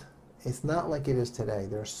out. It's not like it is today.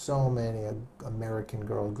 There are so many good American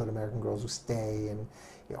girls who stay and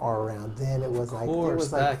are around. Then it was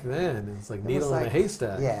back then it was like needle in a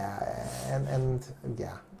haystack. Yeah, and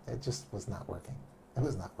it just was not working. It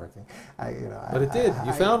was not working. But it did.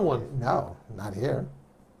 You found one. No, not here.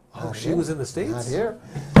 Oh, she was in the States? Not here.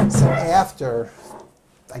 So after,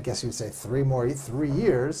 I guess you'd say 3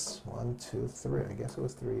 years, 1, 2, 3, I guess it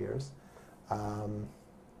was 3 years, and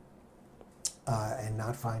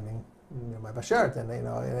not finding my bashert, and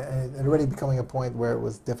already becoming a point where it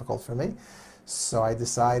was difficult for me. So I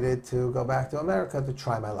decided to go back to America to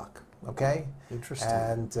try my luck. okay? Interesting.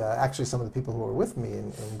 And actually some of the people who were with me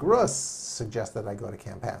in Grus suggested I go to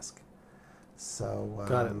Camp Hask. So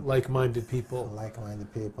Got it. Like-minded people.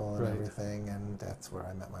 like-minded people and Right. everything, and that's where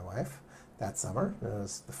I met my wife that summer. It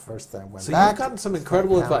was the first time I went So back. you've gotten some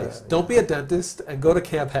incredible advice. Don't be a dentist and go to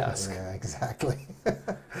Camp Hask. Yeah, exactly.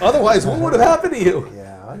 Otherwise, what would have happened to you?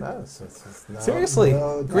 Yeah, I know. It's Seriously,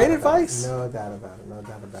 no great doubt about it. advice. No doubt about it. No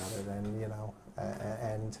doubt about it. And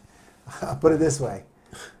and I'll put it this way.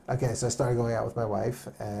 Okay, so I started going out with my wife,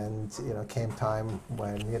 and came time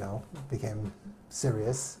when became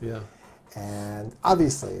serious. Yeah. And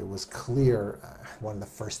obviously, it was clear. One of the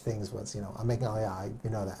first things was, I'm making Aliyah. You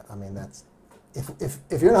know that. I mean, that's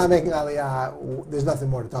if you're not making Aliyah, there's nothing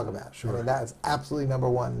more to talk about. Sure. I mean, that is absolutely number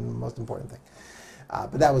one, most important thing.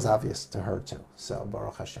 But that was obvious to her too. So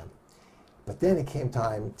Baruch Hashem. But then it came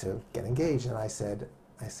time to get engaged, and I said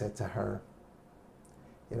to her,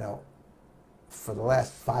 for the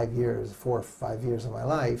last 4 or 5 years of my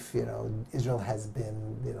life, Israel has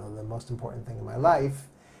been, the most important thing in my life.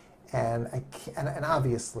 And and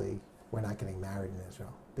obviously, we're not getting married in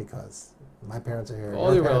Israel because my parents are here,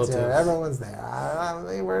 all your parents are relatives. here, everyone's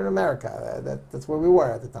there. We're in America. That's where we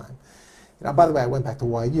were at the time. By the way, I went back to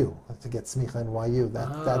YU to get smicha in YU.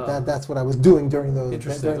 That's what I was doing during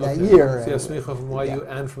that year. So you have smicha from YU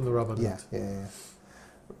and from the Rabbanut. Yeah.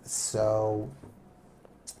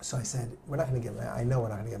 So I said, we're not going to get married. I know we're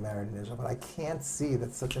not going to get married in Israel, but I can't see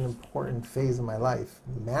that such an important phase of my life,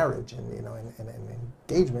 marriage and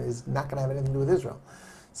engagement, is not going to have anything to do with Israel.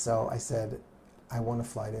 So I said, I want to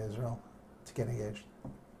fly to Israel to get engaged.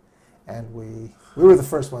 And we were the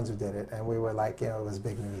first ones who did it, and we were like, it was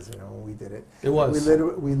big news, when we did it. It was.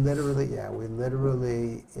 We literally,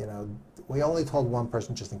 we only told one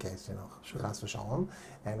person just in case, Sure. Chas v'shalom,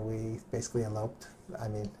 and we basically eloped. I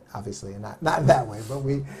mean, obviously, not in that way, but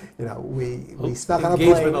we snuck on a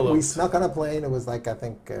plane. Eloped. We snuck on a plane. It was like, I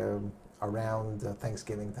think, around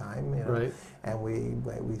Thanksgiving time, Right. And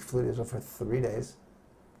we flew to Israel for 3 days.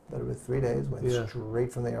 Literally 3 days. Went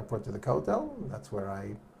straight from the airport to the Kotel. That's where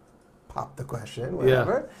I popped the question,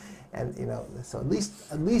 whatever. Yeah. And so at least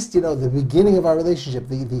the beginning of our relationship,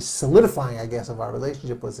 the solidifying, I guess, of our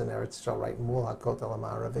relationship was in Eretz Yisrael, right? Mul HaKotel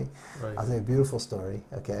HaMa'aravi. Right. I'll tell you a beautiful story.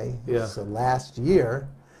 Okay. Yeah. So last year,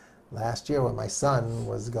 when my son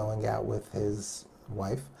was going out with his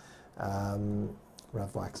wife,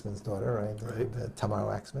 Rav Waxman's daughter, right? Tamar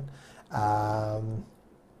Waxman.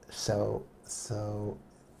 So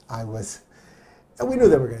I was. And we knew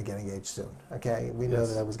that we were going to get engaged soon, okay? We knew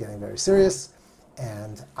that I was getting very serious.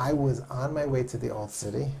 And I was on my way to the Old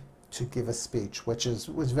City to give a speech, which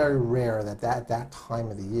was very rare that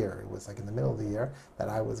time of the year. It was like in the middle of the year that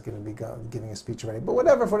I was going to be giving a speech already. But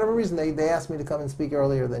for whatever reason, they asked me to come and speak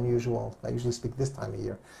earlier than usual. I usually speak this time of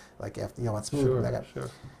year, like after Yom HaTzmaut. Sure.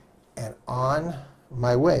 And on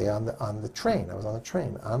my way, on the train, I was on the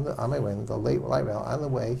train, on my way, on the light rail, on the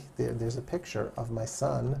way, there's a picture of my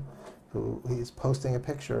son, who he's posting a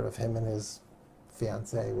picture of him and his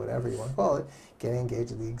fiancée, whatever you want to call it, getting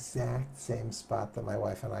engaged at the exact same spot that my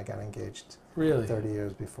wife and I got engaged. Really? 30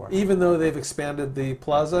 years before. Even though they've expanded the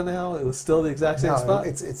plaza now, it was still the exact same spot?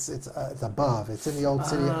 It's above. It's in the Old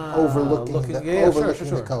City, overlooking the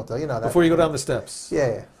Kotel. That. Before you go down the steps.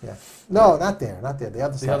 Yeah. No, not there. The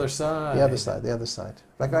other side. The other side. The other side.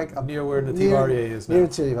 Like up near where Nativ Aryeh is now. Near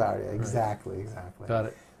Nativ Aryeh, exactly. Got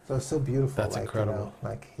it. So it's so beautiful. That's incredible.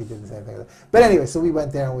 Like he did the same thing. But anyway, so we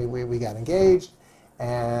went there and we got engaged.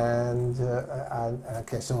 And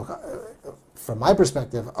from my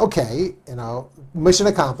perspective, mission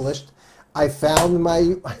accomplished. I found my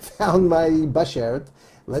bashert.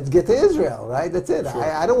 Let's get to Israel, right? That's it. Sure.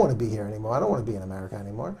 I don't want to be here anymore. I don't want to be in America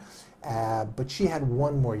anymore. But she had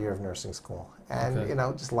one more year of nursing school, and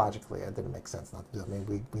just logically, it didn't make sense not to do it. I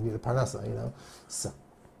mean, we need a parnasa,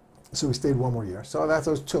 So we stayed one more year. So that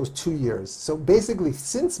was 2 years. So basically,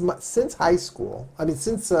 since high school,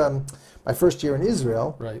 since my first year in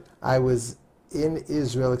Israel, right. I was in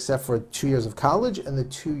Israel except for 2 years of college and the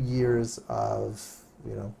 2 years of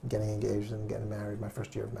getting engaged and getting married. My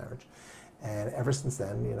first year of marriage, and ever since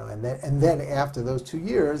then, and then after those 2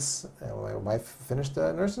 years, my wife finished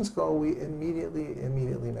nursing school. We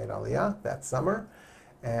immediately made Aliyah that summer,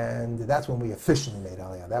 and that's when we officially made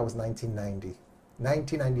Aliyah. That was 1990.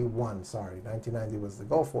 1991, sorry. 1990 was the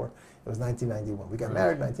goal for it. It was 1991. We got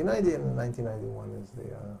married in 1990, and 1991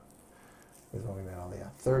 is when we made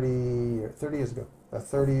Aliyah. 30 years ago.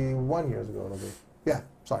 31 years ago it'll be. Yeah,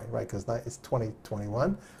 sorry, right, because it's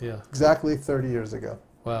 2021. Yeah. Exactly 30 years ago.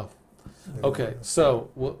 Wow. Okay, so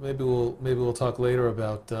maybe we'll talk later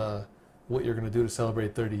about what you're going to do to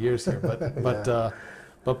celebrate 30 years here. But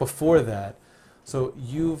but before that, so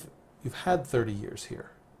you've you've had 30 years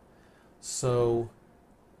here. So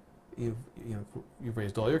you've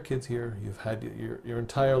raised all your kids here. You've had your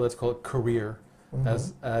entire, let's call it, career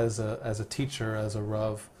as a teacher, as a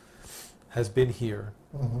Rav, has been here.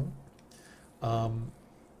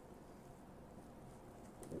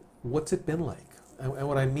 What's it been like? And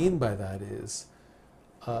what I mean by that is,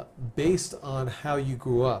 based on how you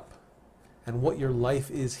grew up and what your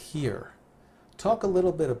life is here, talk a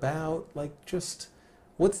little bit about, like, just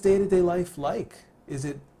what's day-to-day life like? Is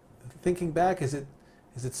it, thinking back, is it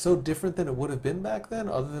so different than it would have been back then,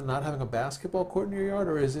 other than not having a basketball court in your yard?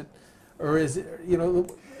 Or is it,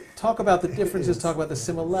 talk about the differences, talk about the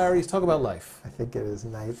similarities, talk about life. I think it is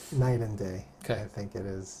night and day. Okay. I think it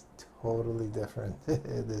is totally different.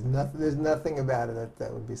 There's nothing about it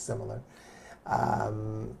that would be similar. I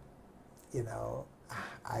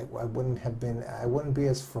wouldn't be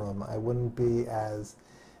as frum. I wouldn't be as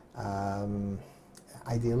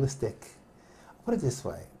idealistic. Put it this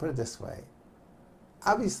way.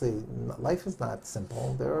 Obviously, life is not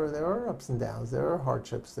simple. There are ups and downs. There are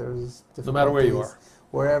hardships. There's difficulties. No matter where you are.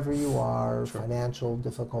 Wherever you are, sure. Financial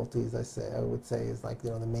difficulties, I would say, is like,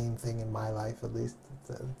 the main thing in my life, at least,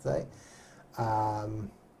 I'd say.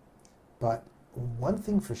 But one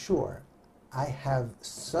thing for sure, I have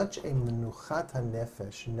such a menuchat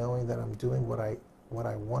hanefesh, knowing that I'm doing what I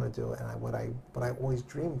want to do and what I always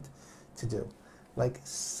dreamed to do. Like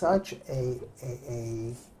such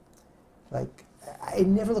like, I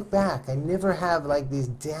never look back. I never have like these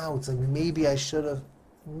doubts, like maybe I should have,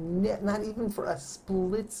 not even for a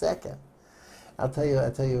split second. I'll tell you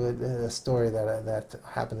a story that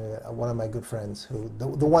happened to one of my good friends, who the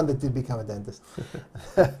one that did become a dentist,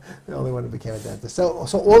 the only one who became a dentist. So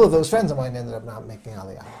all of those friends of mine ended up not making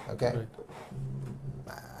Aliyah. Okay, right.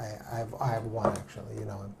 I have one actually. You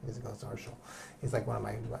know him. He goes to our shul. He's like one of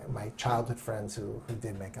my childhood friends who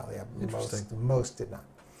did make Aliyah. Most did not.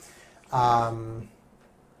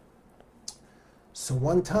 So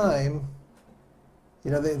one time,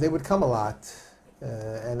 they would come a lot.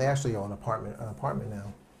 And they actually own an apartment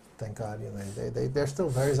now, thank God. They're still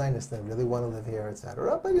very Zionist. They really want to live here,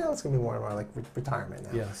 etc. But it's going to be more and more like retirement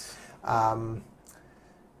now. Yes.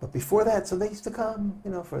 But before that, so they used to come,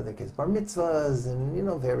 for their kids' bar mitzvahs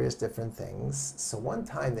and various different things. So one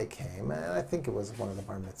time they came, and I think it was one of the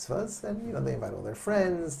bar mitzvahs, and they invite all their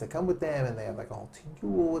friends to come with them, and they have like a whole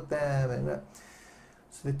tiyul with them, and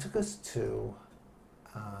so they took us to.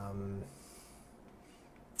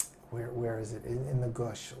 Where is it? In the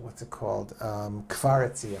Gush, what's it called? Kfar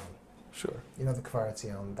Etzion. Sure. The Kfar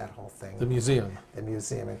Etzion, that whole thing. The museum. The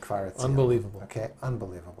museum in Kfar Etzion. Unbelievable. Okay,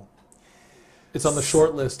 unbelievable. It's on the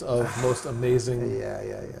short list of most amazing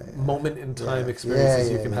moment in time experiences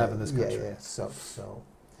you can have in this country.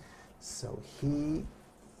 So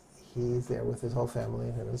he's there with his whole family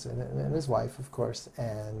and his wife, of course.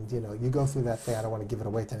 And you go through that thing. I don't want to give it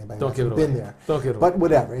away to anybody who's been there. Don't give it away. But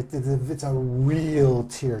whatever, it's a real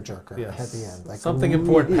tearjerker at the end. Like something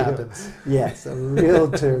important happens. Yes, a real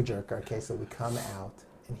tearjerker. Okay, so we come out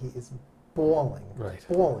and he is bawling. Right.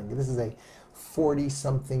 Bawling. This is a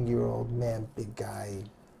 40-something-year-old man, big guy.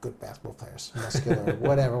 Good basketball players, muscular,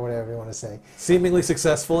 whatever you want to say. Seemingly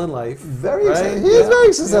successful in life. He is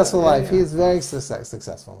very successful in life. He is very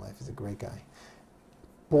successful in life. He's a great guy.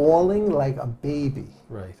 Bawling like a baby.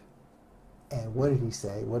 Right. And what did he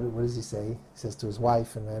say? What does he say? He says to his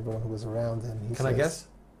wife and everyone who was around him. Can I guess?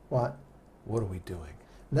 What? What are we doing?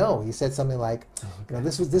 No, he said something like,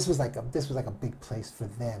 this was like a big place for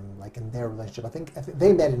them, like in their relationship. I think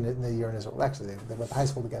they met in the year in Israel. Actually, they went to high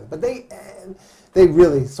school together, but they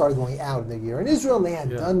really started going out in the year in Israel. And they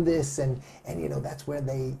had done this, and that's where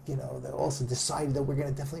they also decided that we're going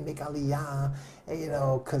to definitely make Aliyah,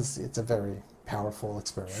 because it's a very powerful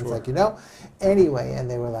experience, sure. Anyway, and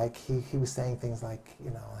they were like, he was saying things like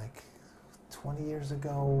 20 years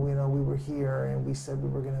ago, we were here and we said we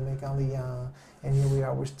were going to make Aliyah, and here we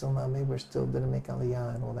are, we're still didn't make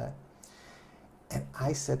Aliyah and all that. And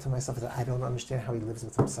I said to myself, I don't understand how he lives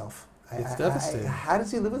with himself. It's devastating. How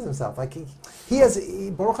does he live with himself? Like he has,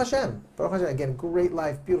 Baruch Hashem, again, great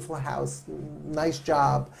life, beautiful house, nice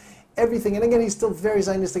job, everything. And again, he's still very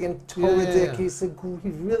Zionist, again, Torah-dick. He's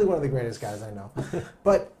really one of the greatest guys I know.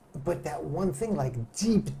 But that one thing, like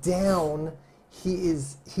deep down, he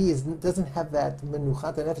doesn't have that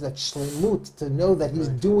menuchat hanefesh, that shlemut, to know that he's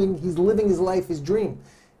living his life, his dream.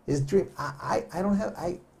 I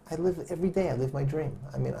live every day. I live my dream.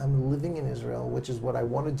 I mean, I'm living in Israel, which is what I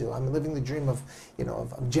want to do. I'm living the dream of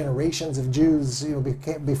generations of Jews,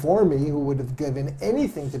 before me, who would have given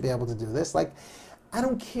anything to be able to do this. Like, I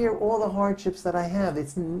don't care all the hardships that I have.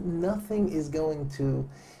 Nothing is going to,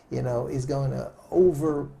 is going to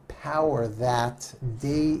overpower that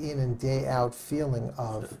day in and day out feeling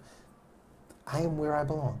of I am where I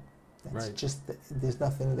belong. That's Right. just there's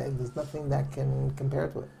nothing that can compare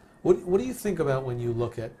to it. What do you think about when you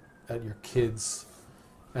look at your kids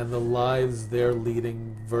and the lives they're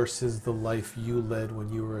leading versus the life you led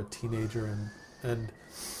when you were a teenager and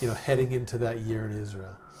heading into that year in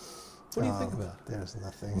Israel? What do you think about? There's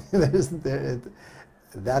nothing.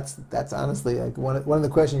 That's honestly like one of the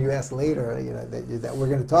questions you asked later. That we're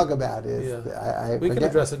going to talk about is I we forget, can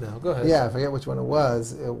address it now. Go ahead. Yeah, I forget which one it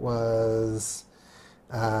was. It was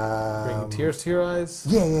bringing tears to your eyes.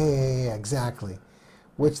 Yeah, exactly.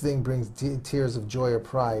 Which thing brings tears of joy or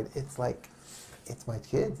pride? It's like, it's my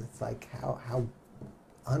kids. It's like how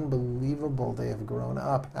unbelievable they have grown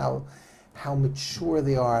up. How mature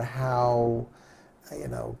they are. How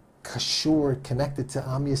kashur, connected to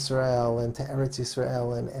Am Yisrael and to Eretz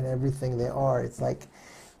Yisrael and everything they are. It's like,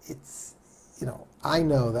 I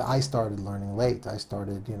know that I started learning late. I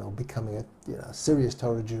started, becoming a serious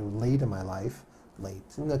Torah Jew late in my life. Late,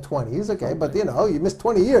 in the 20s, okay, but you missed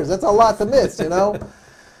 20 years. That's a lot to miss,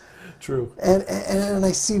 True. And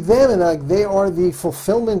I see them, and like they are the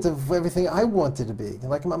fulfillment of everything I wanted to be.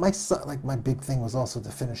 Like my son, like my big thing was also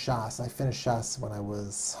to finish Shas. I finished Shas when I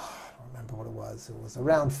was, I don't remember what it was. It was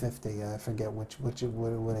around 50. I forget what age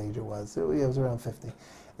it was. It was around 50,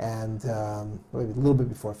 and maybe a little bit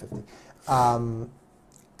before 50. And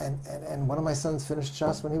one of my sons finished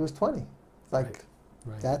Shas when he was 20. Like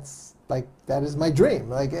Right. that's like that is my dream.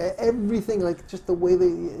 Like everything, like just the way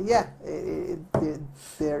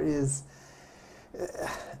there is.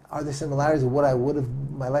 Are there similarities of what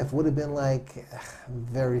my life would have been like?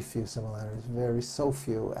 Very few similarities. So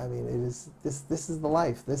few. I mean, it is this is the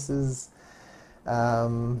life. This is,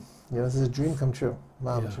 this is a dream come true.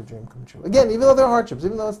 Mama's a dream come true. Again, even though there are hardships,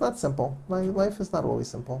 even though it's not simple, my life is not always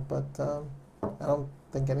simple. But I don't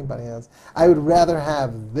think anybody has. I would rather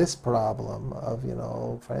have this problem of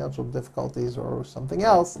financial difficulties or something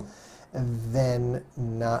else than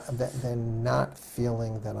not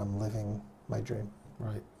feeling that I'm living my dream.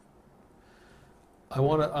 Right. I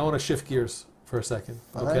want to shift gears for a second,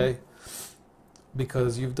 okay?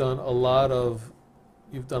 Because you've done a lot of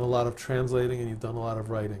translating and you've done a lot of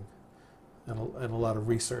writing, and a lot of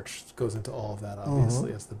research goes into all of that.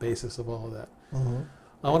 Obviously, it's the basis of all of that. Mm-hmm.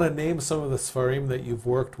 I want to name some of the Sfarim that you've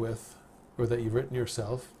worked with or that you've written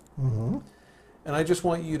yourself. Mm-hmm. And I just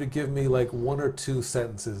want you to give me like one or two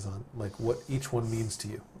sentences on like what each one means to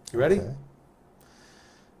you. You ready? Okay.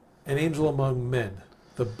 An Angel Among Men,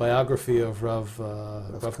 the biography of Rav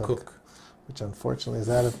Kook. Which unfortunately is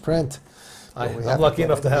out of print. I'm lucky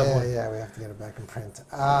enough to have one. Yeah, we have to get it back in print.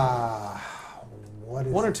 What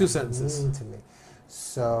is one or two it sentences mean to me?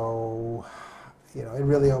 So, it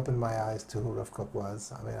really opened my eyes to who Rav Kook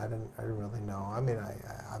was. I mean, I didn't really know. I mean, I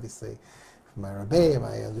obviously, from my Rebbeim,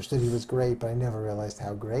 I understood he was great, but I never realized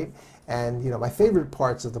how great. And my favorite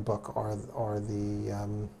parts of the book are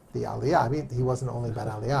the Aliyah. I mean, he wasn't only about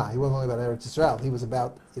Aliyah. He wasn't only about Eretz Yisrael. He was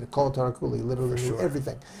about Kol Torah Kuli. He literally knew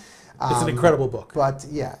everything. It's an incredible book. But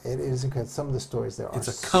yeah, it is incredible. Some of the stories there are. It's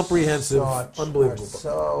a comprehensive, unbelievable book.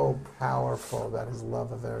 So powerful about his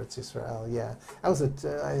love of Eretz Yisrael. Yeah, that was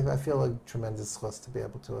I feel a tremendous chus to be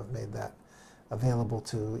able to have made that available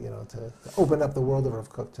to to open up the world of Rav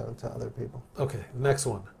Kook to other people. Okay, next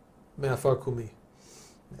one, Me'afar Kumi.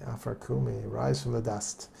 Me'afar Kumi, Rise from the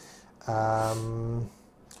Dust.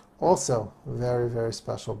 Also, very, very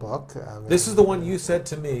special book. I mean, this is the one you said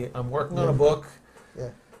to me, I'm working on a book. Yeah.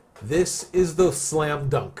 This is the slam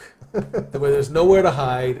dunk, where there's nowhere to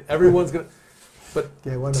hide. Everyone's going to... But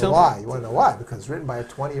yeah, you want to know why? You want to know why? Because it's written by a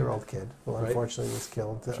 20-year-old kid who unfortunately was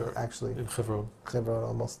killed, actually. In Hebron. Hebron,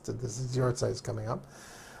 almost. This is your size coming up.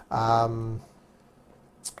 When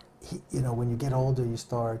you get older, you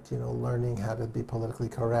start, learning how to be politically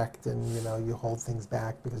correct, and you hold things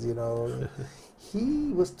back because he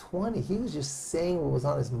was 20. He was just saying what was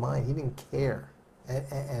on his mind. He didn't care,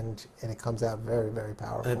 and it comes out very, very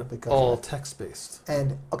powerful. And because all text based.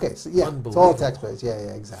 And okay, so yeah, it's all text based. Yeah,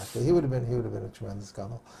 exactly. He would have been a tremendous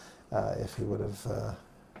gadol if he would have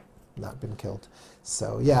not been killed.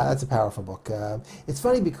 So yeah, that's a powerful book. It's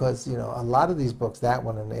funny because a lot of these books, that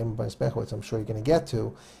one and Eamon ben Spech, which I'm sure you're going to get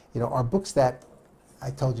to, are books that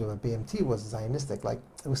I told you about. BMT was Zionistic. Like,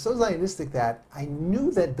 it was so Zionistic that I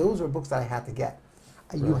knew that those were books that I had to get.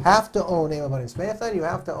 Right. You have to own Eamon ben Spech, you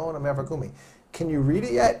have to own Me'afar Kumi. Can you read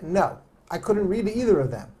it yet? No, I couldn't read either of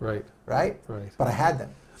them. Right. But I had them.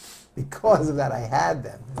 Because of that, I had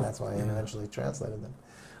them. And that's why I eventually translated them.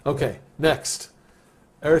 Okay, next.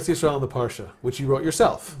 Eretz Yisrael and the Parsha, which you wrote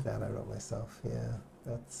yourself. That I wrote myself. Yeah,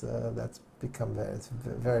 that's it's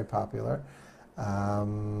very popular.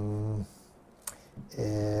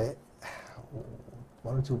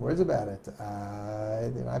 One or two words about it.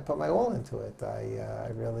 I put my all into it. I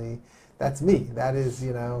really, that's me. That is,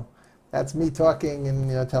 that's me talking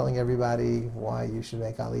and telling everybody why you should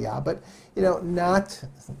make Aliyah. But not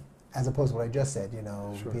as opposed to what I just said.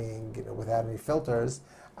 Sure. Being without any filters.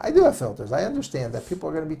 I do have filters. I understand that people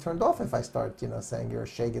are going to be turned off if I start saying you're a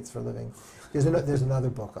shegitz for a living. There's another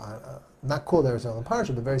book on not called Arizona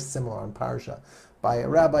Parsha, but very similar on Parsha by a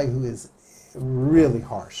rabbi who is really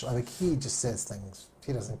harsh. Like he just says things.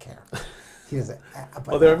 He doesn't care. He doesn't.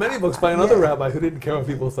 Well, there are many books by another rabbi who didn't care what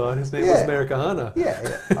people thought. His name was Meir Kahana. Yeah.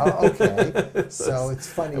 Okay. So it's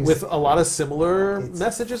funny. With a lot of similar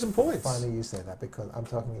messages and points. Funny you say that because I'm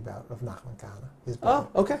talking about Rav Nachman Kahana, his brother.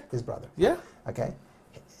 Oh, okay. His brother. Yeah. Okay.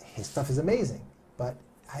 His stuff is amazing, but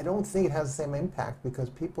I don't think it has the same impact because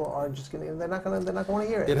people are just they're not going to want to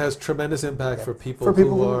hear it. It has tremendous impact for people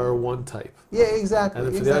who are one type. Yeah, exactly. And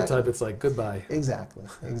then for the other type, it's like goodbye. Exactly.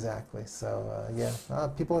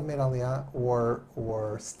 So people have made Aliyah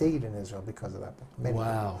or stayed in Israel because of that book. Many wow.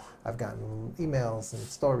 people. I've gotten emails and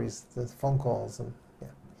stories, phone calls, and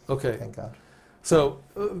Okay. Thank God. So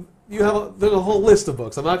there's a whole list of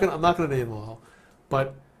books. I'm not gonna name them all,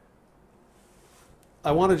 but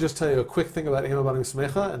I want to just tell you a quick thing about Ema Banim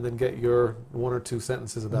Smecha and then get your one or two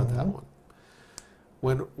sentences about that one.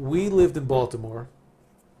 When we lived in Baltimore,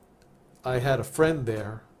 I had a friend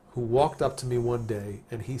there who walked up to me one day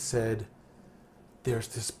and he said, there's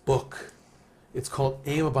this book. It's called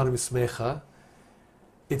Ema Banim Smecha.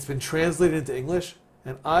 It's been translated into English,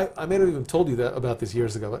 and I may have even told you about this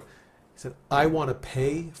years ago, but he said, I want to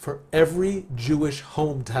pay for every Jewish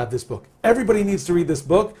home to have this book. Everybody needs to read this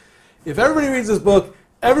book. If everybody reads this book,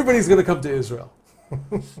 everybody's going to come to Israel.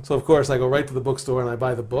 So, of course, I go right to the bookstore and I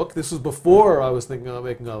buy the book. This was before I was thinking about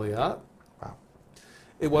making Aliyah. Wow.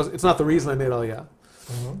 It's not the reason I made Aliyah.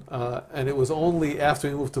 And it was only after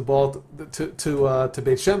we moved to Beit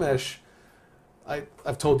Shemesh,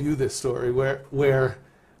 I've told you this story, where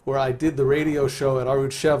I did the radio show at Arut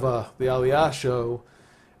Sheva, the Aliyah show,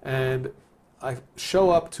 and I show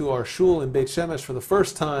up to our shul in Beit Shemesh for the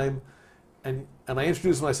first time, and I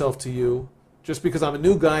introduce myself to you just because I'm a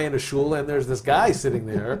new guy in a shul and there's this guy sitting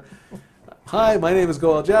there. Hi, my name is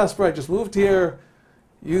Goel Jasper. I just moved here.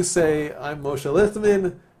 You say, I'm Moshe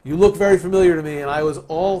Lichtman. You look very familiar to me. And I was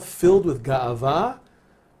all filled with ga'ava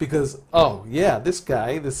because, oh, yeah, this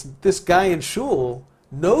guy in shul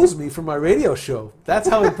knows me from my radio show. That's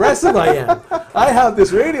how impressive I am. I have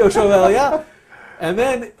this radio show, Aliyah. And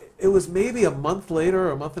then it was maybe a month later,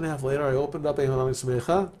 or a month and a half later, I opened up Ema Banim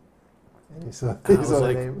Smecha. And you saw I was the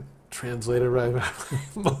like, name. translated right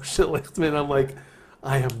Moshe Lichtman. I'm like,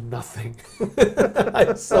 I am nothing.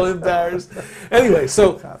 I'm so embarrassed. Anyway,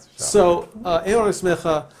 so Ema Banim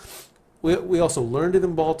Smecha, we also learned it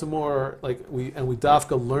in Baltimore. We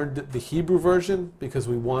dafka learned the Hebrew version because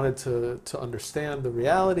we wanted to understand the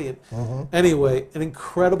reality. And anyway, an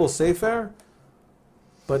incredible sefer.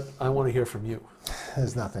 But I want to hear from you.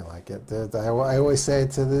 There's nothing like it. I always say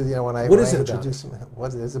to when I introduce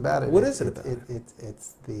what is about it. What is it about?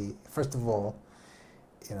 It's first of all,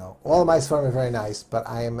 all of my sfarim are very nice, but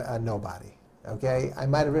I am a nobody. Okay, I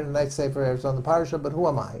might have written a nice sefer on the parsha, but who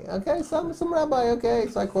am I? Okay, some rabbi. Okay,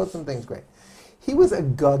 so I quote some things. Great. He was a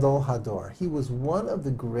gadol hador. He was one of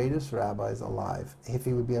the greatest rabbis alive. If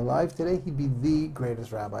he would be alive today, he'd be the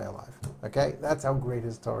greatest rabbi alive. Okay, that's how great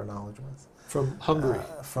his Torah knowledge was. From Hungary.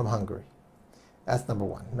 From Hungary. That's number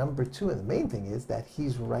one. Number two, and the main thing is that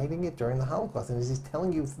he's writing it during the Holocaust, and he's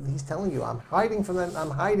telling you, I'm hiding from them. I'm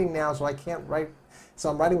hiding now, so I can't write. So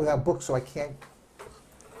I'm writing without books, so I can't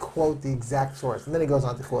quote the exact source. And then he goes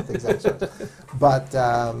on to quote the exact source. But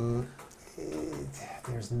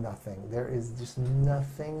there's nothing. There is just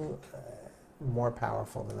nothing more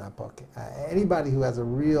powerful than that book. Anybody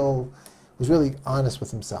who's really honest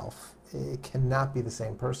with himself, it cannot be the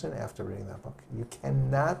same person after reading that book. You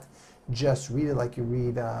cannot just read it like you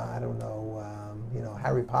read,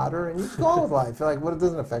 Harry Potter, and you just go on with life. Like, it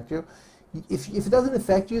doesn't affect you. If it doesn't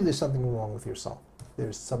affect you, there's something wrong with your soul.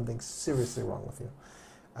 There's something seriously wrong with you.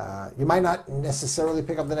 You might not necessarily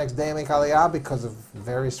pick up the next day and make Aliyah because of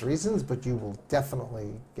various reasons, but you will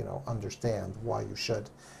definitely, understand why you should,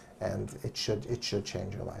 and it should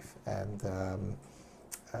change your life. And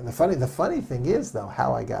the funny thing is, though,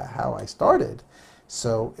 how I started.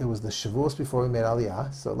 So it was the Shavuos before we made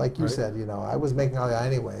Aliyah. So like you said, I was making Aliyah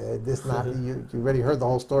anyway. You already heard the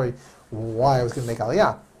whole story why I was going to make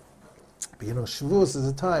Aliyah. But Shavuos is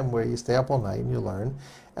a time where you stay up all night and you learn.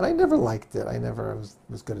 And I never liked it. I never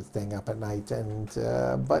was good at staying up at night. And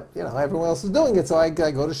but everyone else is doing it, so I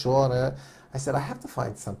go to shul and I said I have to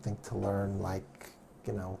find something to learn, like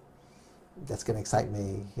that's going to excite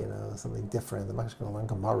me. Something different. I'm not just going to learn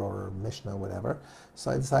Gemara or Mishnah or whatever.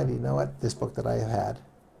 So I decided, this book that I had.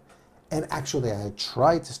 And actually, I had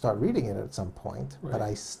tried to start reading it at some point, right. but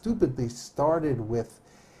I stupidly started with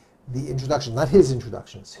the introduction, not his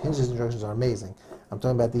introductions. His introductions are amazing. I'm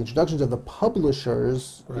talking about the introductions of the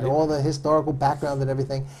publishers, right. All the historical background and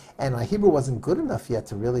everything. And my Hebrew wasn't good enough yet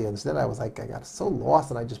to really understand. I was like, I got so lost,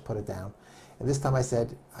 and I just put it down. And this time I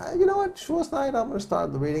said, you know what, Shavuos night, I'm going to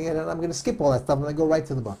start reading it, and I'm going to skip all that stuff, and I go right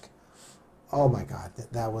to the book. Oh my God,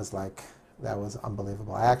 that was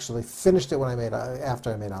unbelievable. I actually finished it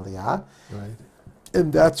after I made Aliyah. Right.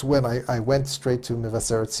 And that's when I went straight to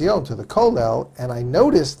Mivaseret Zion, to the Kollel, and I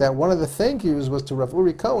noticed that one of the thank yous was to Rav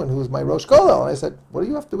Uri Cohen, who was my Rosh Kollel. And I said, what do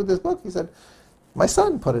you have to do with this book? He said, my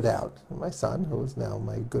son put it out. And my son, who is now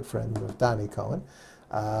my good friend, Rav Dani Cohen,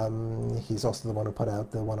 he's also the one who put out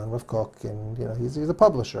the one on Rav Kook, and he's a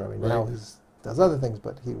publisher. I mean, now he does other things,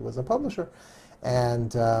 but he was a publisher.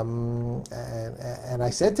 And I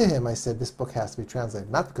said to him, this book has to be translated,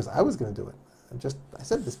 not because I was going to do it. I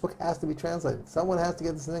said, this book has to be translated. Someone has to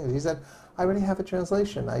get this in English. He said, I already have a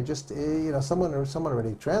translation. I just, someone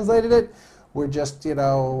already translated it. We're just,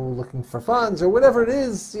 looking for funds or whatever it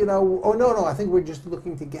is, Oh, no, I think we're just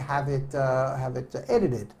looking to have it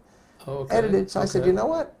edited. Okay. Edited. So I said, you know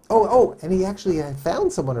what? Oh, and he actually had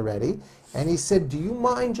found someone already. And he said, do you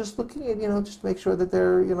mind just looking at, just to make sure that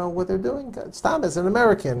they're, what they're doing? Stam as an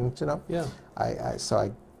American, Yeah.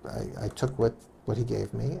 So I took what he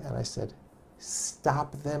gave me, and I said,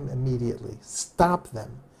 stop them immediately. Stop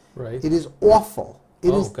them. Right. It is awful.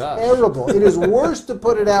 It is terrible. It is worse to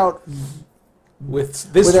put it out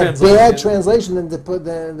with this with a bad translation than to put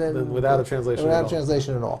than without a translation. Without a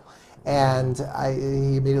translation at all. And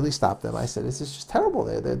he immediately stopped them. I said, "This is just terrible.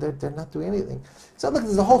 They're not doing anything." So look,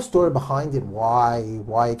 there's a whole story behind it. Why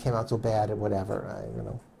it came out so bad and whatever.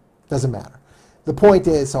 Doesn't matter. The point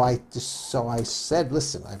is, so I said,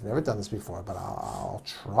 listen, I've never done this before, but I'll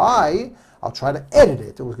try. I'll try to edit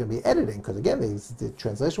it. It was going to be editing because again, the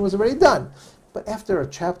translation was already done. But after a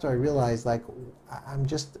chapter, I realized I'm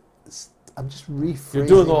just rephrasing. You're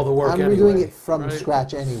doing all the work anyway. I'm redoing it from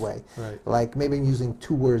scratch anyway. Right. Like maybe using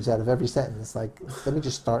 2 words out of every sentence. Like let me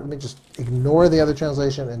just ignore the other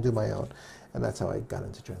translation and do my own. And that's how I got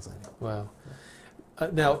into translating. Wow.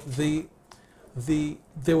 Now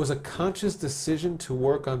there was a conscious decision to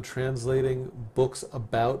work on translating books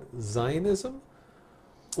about Zionism?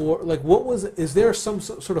 Or is there some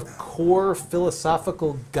sort of core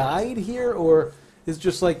philosophical guide here? Or is it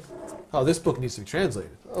just like, oh, this book needs to be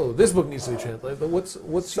translated. Oh, this book needs to be translated. But what's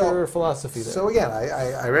your philosophy there? So again,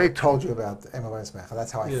 I already told you about Emma Smecha.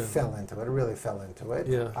 That's how I fell into it. I really fell into it.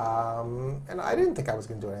 Yeah. And I didn't think I was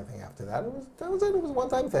going to do anything after that. It was a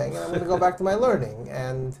one-time thing, and I'm going to go back to my learning.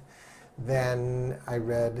 And then I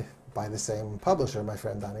read by the same publisher, my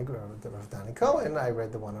friend Dani Cohen. I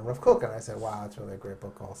read the one on Rav Kook, and I said, wow, it's really a great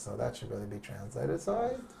book also. That should really be translated.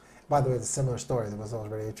 So by the way, it's a similar story. There was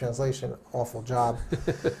already a translation, awful job.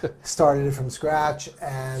 Started it from scratch,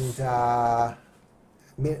 and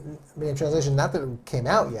made a translation, not that it came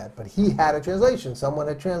out yet, but he had a translation. Someone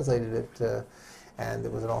had translated it, and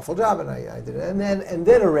it was an awful job, and I did it. And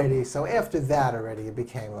then already, so after that already, it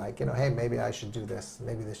became like, hey, maybe I should do this.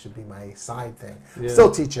 Maybe this should be my side thing. Yeah.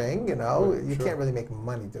 Still teaching, you can't really make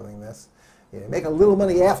money doing this. You make a little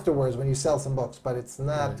money afterwards when you sell some books, but it's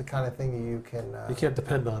not the kind of thing you can... you can't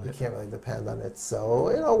depend on it. You can't really depend on it.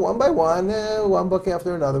 So, one by one, one book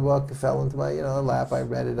after another book fell into my, lap. I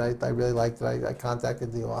read it. I really liked it. I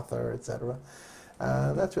contacted the author, etc.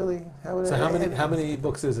 That's really how it is. So how many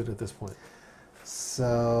books is it at this point?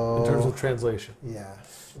 So... in terms of translation? Yeah.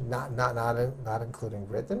 Not including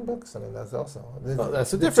written books. I mean, that's also...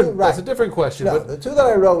 that's a different question. No, but the 2 that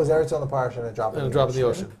I wrote was Eretz on the Parsha and a Drop in the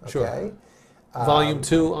Ocean. Sure. Okay. Volume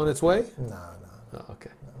 2 on its way? No. Oh, okay.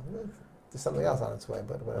 No. There's something else on its way,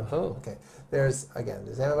 but whatever. Oh. Okay. There's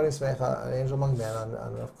Everybody Smecha, An Angel Among Men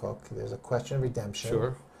on Rav Kook. There's A Question of Redemption.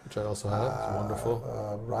 Sure, which I also have. It's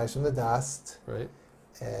wonderful. Rise from the Dust. Right.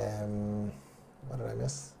 What did I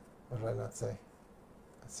miss? What did I not say?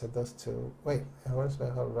 I said those 2. Wait, Everybody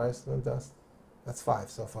Smecha, Rise from the Dust. That's 5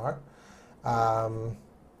 so far.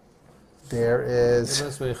 There is...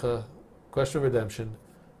 Question of Redemption,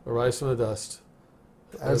 Arise from the Dust.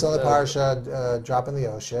 It's on the Parsha, Drop in the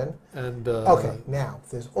Ocean. And okay, now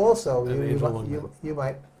there's also you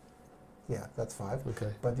Yeah, that's 5.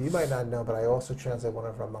 Okay. But you might not know, but I also translate one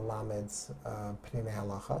of our Malamed's, Pnei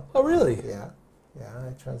Halacha. Oh, really? Yeah. Yeah,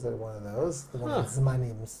 I translated one of those. The one Huh. with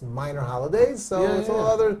Zmanim, minor holidays, so Yeah, it's all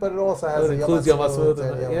yeah. others, but it also has It includes Yom Ha'atzmaut and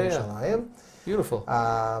and Yom yeah, yeah. Yerushalayim. Beautiful.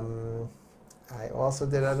 I also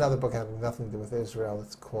did another book having nothing to do with Israel.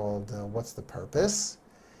 It's called What's the Purpose?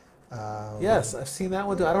 Yes, I've seen that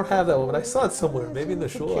one too. I don't have that one, but I saw it somewhere. Maybe in the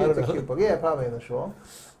shul. I don't It's a know. cute book. Yeah, probably in the shul.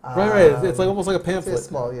 Right. It's like almost like a It's pamphlet.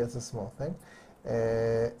 a small thing.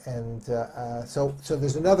 So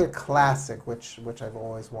there's another classic which I've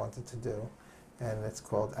always wanted to do, and it's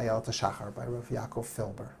called Ayelet HaShachar by Rav Yaakov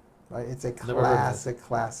Filber. Right, it's a Never heard of it.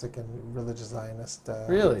 classic and religious Zionist.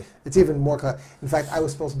 Really? It's even more. In fact, I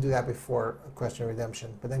was supposed to do that before Question of Redemption,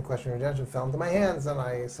 but then Question of Redemption fell into my hands, and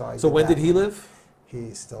I So when did he live?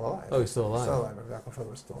 He's still alive. Oh, he's still alive. Still alive. Rav Yaakov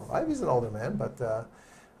Filber is still alive. He's an older man, but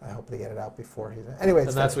I hope to get it out before he's. Anyway,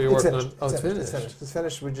 it's And that's what you're working on. Oh, it's finished. It's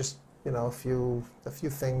finished. We just a few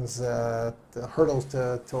things, the hurdles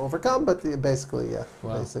to overcome, but basically, yeah,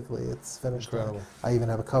 Wow. basically it's finished. Incredible. I even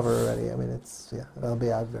have a cover already. I mean, it'll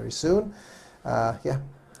be out very soon. Yeah,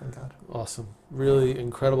 thank God. Awesome. Really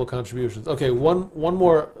incredible contributions. Okay, one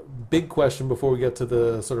more big question before we get to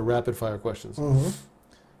the sort of rapid fire questions. Mm-hmm.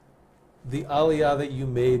 The aliyah that you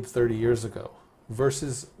made 30 years ago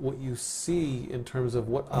versus what you see in terms of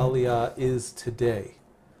what aliyah is today.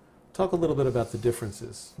 Talk a little bit about the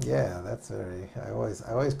differences. Yeah, that's very. I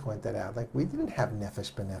always point that out. Like, we didn't have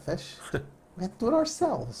nefesh b'nefesh. We had to do it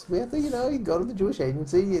ourselves. We had to, you go to the Jewish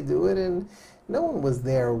agency, you do it, and no one was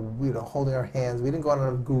there, holding our hands. We didn't go on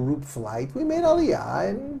a group flight. We made aliyah,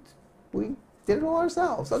 and we did it all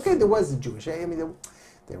ourselves. Okay, there was a Jewish. I mean,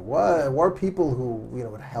 there were people who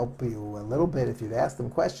would help you a little bit if you'd ask them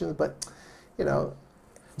questions, but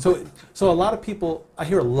So a lot of people, I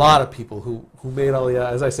hear a lot of people who made aliyah,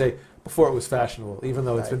 as I say, before it was fashionable, even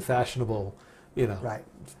though it's been fashionable, right.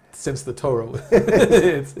 since the Torah.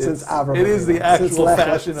 Since Abraham. It is the actual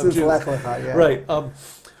fashion of Jews. Lech Lecha, yeah. Right.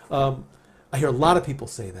 I hear a lot of people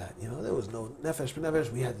say that, there was no nefesh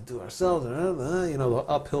b'nefesh, we had to do it ourselves, the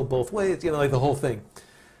uphill both ways, like the whole thing.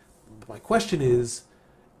 My question is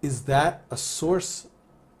that a source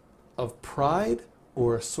of pride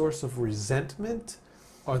or a source of resentment?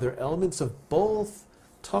 Are there elements of both?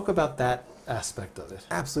 Talk about that aspect of it.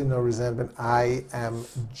 Absolutely no resentment. I am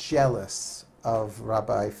jealous of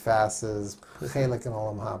Rabbi Fass's Chelek in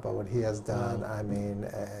Olam Haba, what he has done. I mean,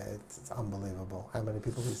 it's unbelievable. How many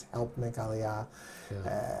people he's helped make Aliyah.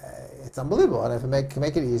 Yeah. It's unbelievable. And if it can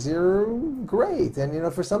make it easier, great.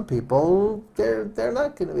 And for some people, they're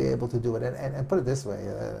not going to be able to do it. And put it this way.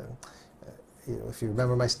 If you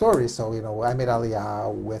remember my story, so I made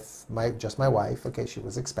Aliyah with just my wife. Okay, she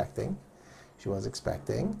was expecting,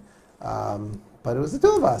 but it was the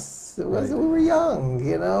two of us. We were young,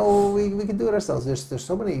 we could do it ourselves. There's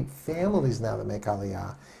so many families now that make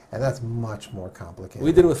Aliyah, and that's much more complicated.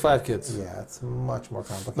 We did it with 5 kids. Yeah, it's much more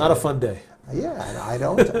complicated. Not a fun day. Yeah, and I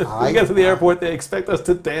don't. We get to the airport, they expect us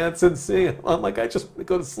to dance and sing. I'm like, I just want to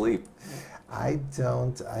go to sleep. I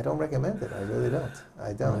don't recommend it. I really don't.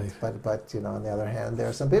 I don't. Right. But on the other hand, there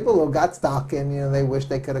are some people who got stuck and they wish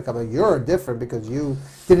they could have come. You're different because you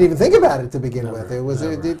didn't even think about it to begin with.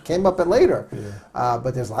 It came up later. Yeah.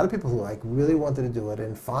 But there's a lot of people who really wanted to do it,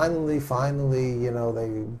 and finally,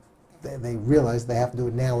 they realized they have to do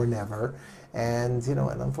it now or never. And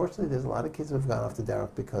and unfortunately, there's a lot of kids who have gone off the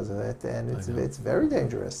derech because of it, and it's very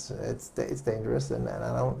dangerous. It's dangerous, and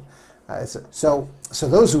I don't. So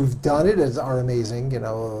those who've done it are amazing, the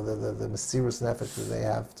mesirus nefesh that they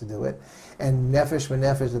have to do it, and nefesh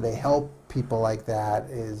b'nefesh that they help people like that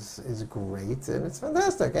is great, and it's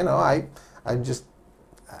fantastic. I just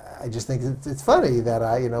think it's funny that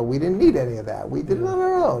we didn't need any of that. We did it on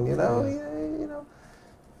our own,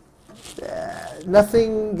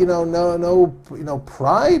 nothing, no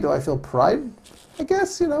pride. Do I feel pride? I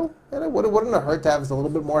guess, and it wouldn't hurt to have a little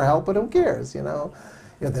bit more help, but who cares,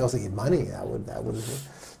 they also need money. That would.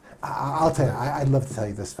 I'll tell you. I'd love to tell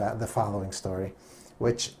you the following story,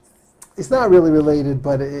 which is not really related,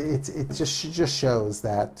 but it just shows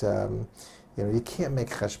that you can't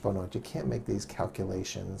make cheshbonot. You can't make these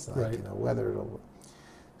calculations like whether it'll.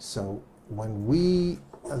 So when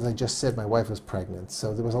as I just said, my wife was pregnant,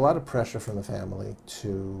 so there was a lot of pressure from the family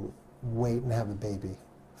to wait and have a baby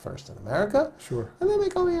first in America. Sure. And then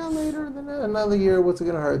make Aliyah later, and then another year. What's it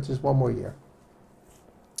going to hurt? Just one more year.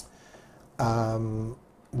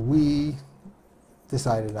 We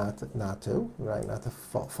decided not to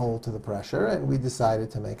fold to the pressure, and we decided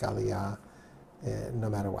to make Aliyah no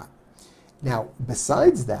matter what. Now,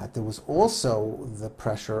 besides that, there was also the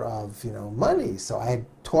pressure of money. So I had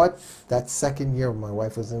taught that second year when my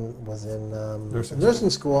wife was in nursing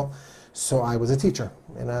school. So I was a teacher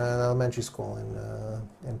in an elementary school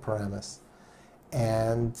in Paramus,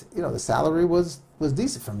 and the salary was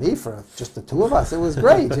decent for me, for just the two of us. It was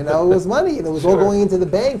great. It was money, and it was all going into the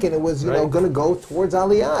bank, and it was going to go towards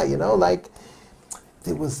Aliyah. Like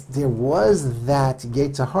there was that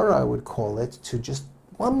Yetzer Hara, I would call it, to just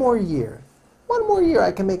one more year. One more year,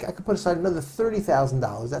 I could put aside another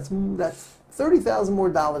 $30,000. That's $30,000 more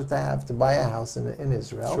dollars to have to buy a house in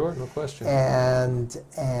Israel. Sure, no question.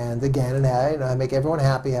 And again, I make everyone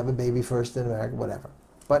happy, have a baby first in America, whatever.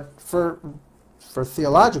 But for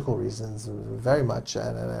theological reasons, very much,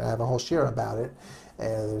 and I have a whole shir about it.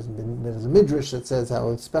 There's a midrash that says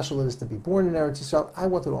how special it is to be born in Eretz Yisrael. I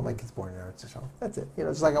wanted all my kids born in Eretz Yisrael. That's it.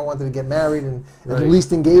 Just like I wanted to get married and at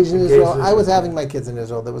least engaged in Israel. I was having my kids in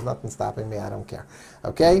Israel. There was nothing stopping me. I don't care.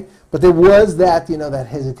 Okay? But there was that, that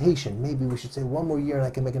hesitation. Maybe we should say one more year and I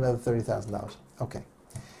can make another $30,000. Okay.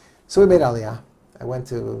 So we made Aliyah. I went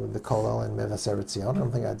to the Kollel in Mevaseret Zion. I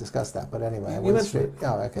don't think I discussed that, but anyway, I went straight.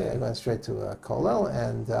 Oh, okay. Yeah. I went straight to Kollel,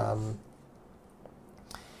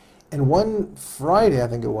 and one Friday, I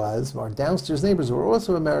think it was, our downstairs neighbors who were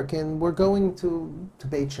also American were going to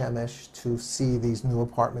Beit Shemesh to see these new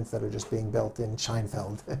apartments that are just being built in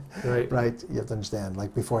Scheinfeld. Right. Right. You have to understand.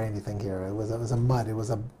 Like before anything here, it was a mud. It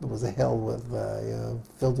was a hill with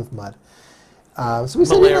filled with mud. So we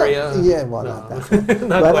Malaria. said, yeah, well, not that.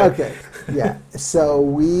 But okay, yeah. So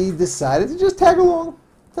we decided to just tag along.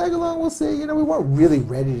 We'll see. We weren't really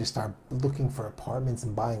ready to start looking for apartments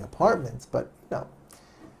and buying apartments, but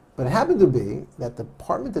But it happened to be that the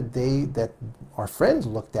apartment that our friends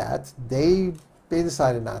looked at, they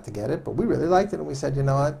decided not to get it, but we really liked it, and we said, you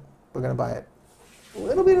know what, we're going to buy it.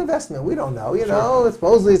 It'll be an investment. We don't know. Sure.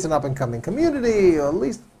 Supposedly it's an up-and-coming community, or at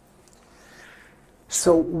least.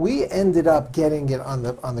 So we ended up getting it on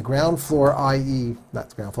the ground floor, i.e., not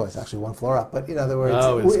the ground floor, it's actually one floor up, but in other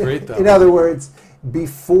words, it's great though. In other words,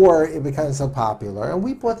 before it became so popular, and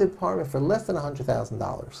we bought the apartment for less than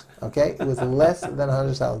 $100,000. Okay, it was less than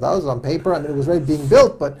 $100,000 on paper. I mean, it was already being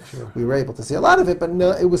built, but we were able to see a lot of it. But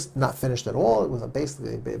no, it was not finished at all. It was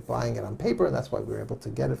basically buying it on paper, and that's why we were able to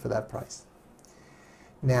get it for that price.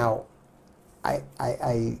 Now,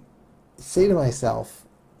 I say to myself,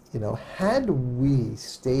 had we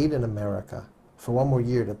stayed in America for one more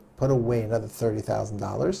year to put away another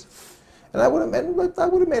 $30,000, and I would have made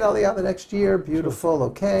Aliyah the next year, beautiful,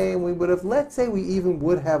 okay, and we would have, let's say we even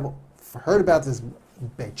would have heard about this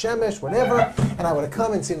Beit Shemesh, whatever, and I would have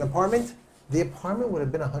come and seen an apartment, the apartment would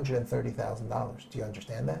have been $130,000. Do you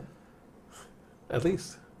understand that? At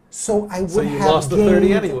least. So I would have lost the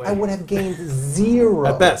 30 anyway. I would have gained zero.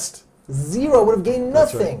 At best. Zero. I would have gained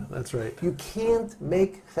nothing. That's right. You can't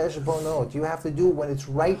make cheshbonot. You have to do it when it's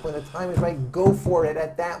right, when the time is right. Go for it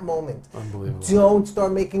at that moment. Unbelievable. Don't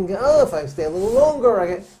start making, if I stay a little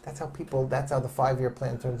longer, that's how the 5-year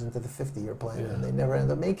plan turns into the 50-year plan, and they never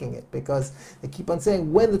end up making it because they keep on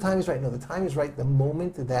saying when the time is right. No, the time is right the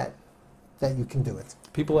moment that you can do it.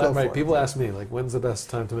 People ask me, like, when's the best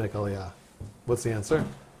time to make Aliyah? What's the answer?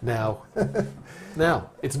 Now. Now.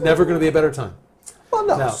 It's never going to be a better time. Well,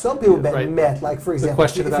 no. Some people have been met, like for example, the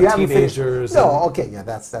question about teenagers.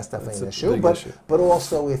 That's definitely an issue. But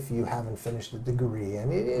also if you haven't finished a degree,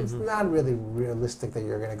 and it's not really realistic that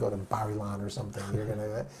you're going to go to Bar Ilan or something. You're going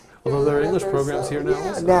to. Although there are English programs here now.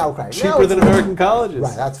 Yeah, now cheaper than American colleges.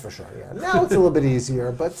 Right, that's for sure. Yeah, now it's a little bit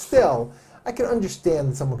easier, but still. I can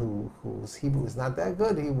understand someone whose Hebrew is not that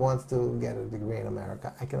good. He wants to get a degree in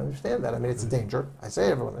America. I can understand that. I mean, it's a danger. I say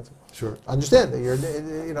to everyone, sure. Understand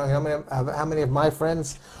that how many of my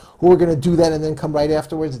friends who were going to do that and then come right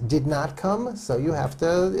afterwards did not come. So you have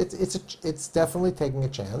to. It's definitely taking a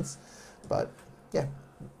chance, but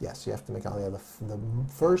yes, you have to make Aliyah the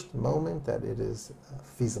first moment that it is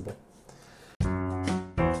feasible.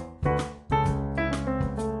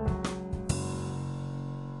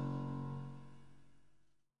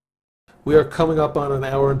 We are coming up on an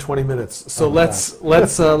hour and 20 minutes, so let's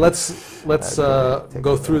go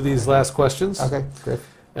through these last questions. Okay, great.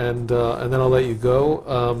 And then I'll let you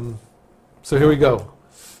go. So here we go.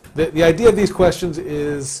 The idea of these questions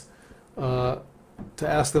is to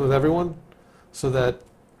ask them of everyone, so that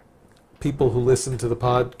people who listen to the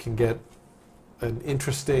pod can get an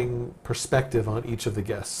interesting perspective on each of the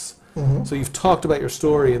guests. Mm-hmm. So you've talked about your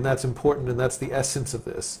story, and that's important, and that's the essence of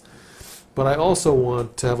this. But I also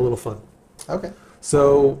want to have a little fun. Okay.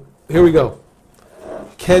 So here we go.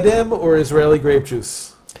 Kedem or Israeli grape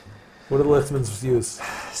juice? What do the Lichtmans use?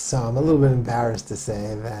 So I'm a little bit embarrassed to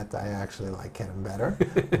say that I actually like Kedem better.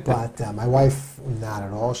 But my wife, not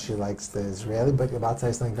at all. She likes the Israeli. But I'll tell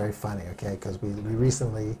you something very funny, okay? Because we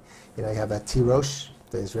recently, you have that tirosh,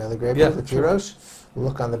 the Israeli grape, the tirosh.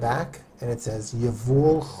 Look on the back, and it says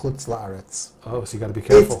Yavul Chutz La'aretz. Oh, so you got to be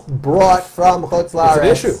careful. It's brought from Chutz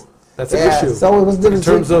La'aretz. It's an issue. That's an issue. So it was the difference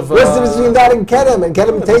in terms of what's the difference between that and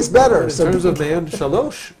Kedem tastes better. In terms of man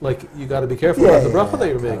shalosh, like you got to be careful about the bracha that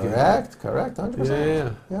you're making. Correct,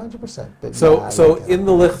 100%. Yeah, 100%. So in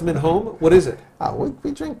the Lichtman home, what is it?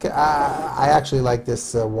 We drink. I actually like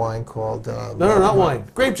this wine called. No, not wine.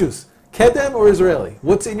 Grape juice. Kedem or Israeli?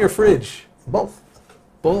 What's in your fridge? Both.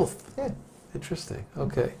 Both. Yeah. Interesting.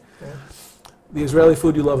 Okay. Yeah. The Israeli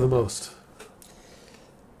food you love the most?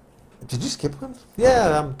 Did you skip one?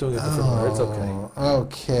 Yeah, I'm doing a different order. It's okay.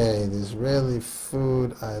 Okay, the Israeli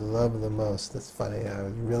food I love the most. That's funny. I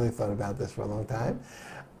really thought about this for a long time.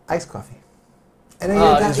 Iced coffee. And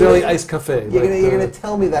Israeli iced cafe. You're gonna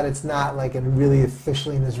tell me that it's not like a really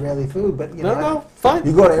officially an Israeli food, but no, fine.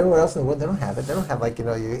 You go to everywhere else in the world, they don't have it. They don't have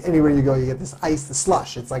anywhere you go, you get this ice, the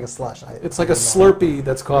slush. It's like a slush. It's like a Slurpee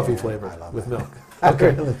that's coffee flavored with milk. Okay. I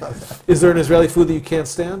really love that. Is there an Israeli food that you can't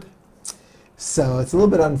stand? So it's a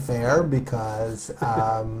little bit unfair because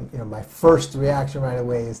my first reaction right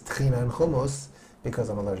away is tchina and hummus because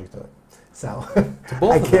I'm allergic to it. So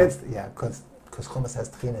I can't. Yeah, because hummus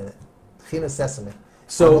has tchina in it. Tchina sesame.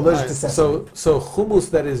 So I'm allergic to sesame. So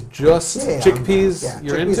hummus that is just chickpeas.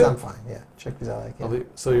 You're chickpeas into? I'm fine. Yeah, chickpeas I like. Yeah.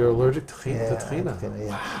 So you're allergic to tchina.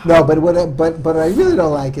 Yeah. No, but what I really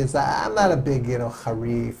don't like is I'm not a big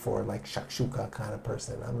harif or like shakshuka kind of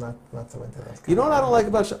person. I'm not so into those. You know what I don't like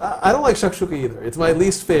about I don't like shakshuka either. It's my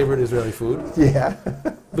least favorite Israeli food. Yeah.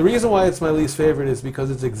 The reason why it's my least favorite is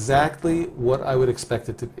because it's exactly what I would expect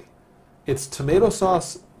it to be. It's tomato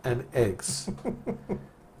sauce and eggs.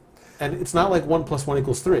 And it's not like 1 + 1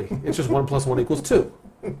 = 3. It's just 1 + 1 = 2.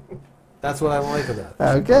 That's what I don't like about it.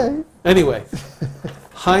 Okay. Anyway,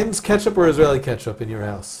 Heinz ketchup or Israeli ketchup in your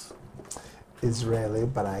house? Israeli,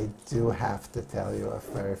 but I do have to tell you a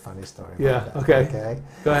very funny story. Yeah, about that, okay. Okay.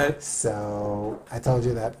 Go ahead. So I told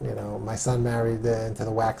you that my son married into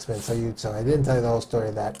the Waxman. So I didn't tell you the whole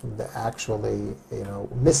story that actually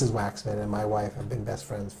Mrs. Waxman and my wife have been best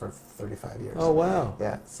friends for 35 years. Oh wow.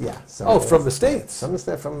 Yeah. So from the States. From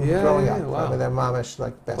growing up. Wow. From their mamish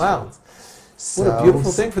best friends. So, what a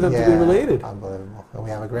beautiful thing for them to be related. Unbelievable. And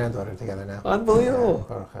we have a granddaughter together now. Unbelievable.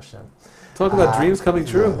 Yeah, Baruch Hashem. Talk about dreams coming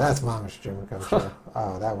true. Yeah, that's mama's dream come true.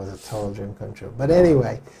 Oh, that was a total dream come true. But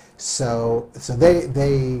anyway, so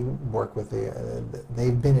they work with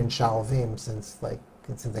they've been in Shalvim since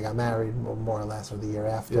they got married, more or less, or the year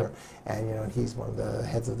after. Yep. And he's one of the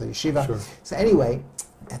heads of the yeshiva. Sure. So anyway,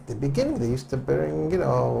 at the beginning they used to bring,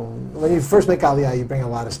 when you first make Aliyah, you bring a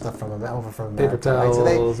lot of stuff over from America. Paper towels.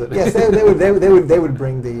 Right? So they would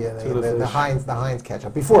bring the Heinz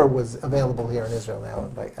ketchup before it was available here in Israel now,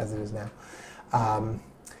 as it is now.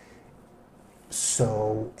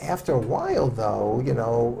 So after a while, though,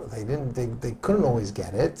 they couldn't always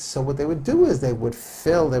get it. So what they would do is they would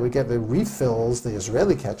get the refills, the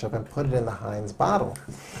Israeli ketchup, and put it in the Heinz bottle.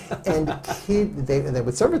 And they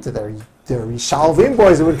would serve it to their Shalvim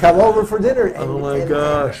boys who would come over for dinner. And,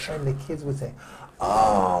 gosh. And the kids would say,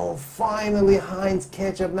 "Oh, finally Heinz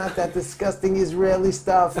ketchup, not that disgusting Israeli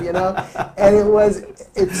stuff, And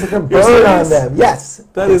it's like a burn on them. Yes,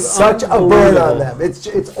 that is such a burn on them.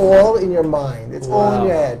 It's all in your mind. It's all in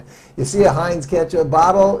your head. You see a Heinz ketchup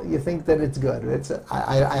bottle, you think that it's good.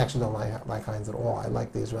 I actually don't like Heinz at all. I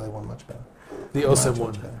like the Israeli one much better. The Osem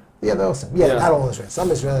one. Yeah, the Osem. Yeah, not all Israeli.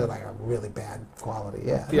 Some Israeli are really bad quality.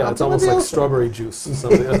 Yeah. Yeah, it's almost like Osem. Strawberry juice. Or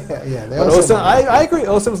something. Yeah. But Osem, I agree.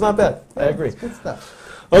 Osem's not bad. I agree. It's good stuff.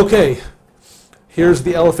 Okay, here's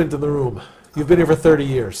the elephant in the room. You've been here for 30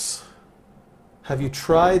 years. Did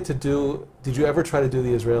you ever try to do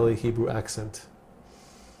the Israeli Hebrew accent?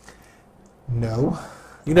 No.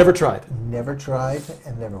 You never tried? Never tried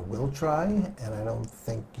and never will try, and I don't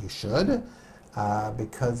think you should,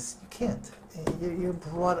 because you can't. You're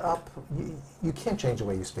brought up, you can't change the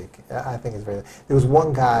way you speak. I think it's very, there was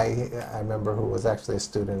one guy I remember who was actually a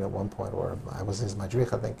student at one point, or I was his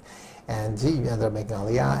madrich, I think, and he ended up making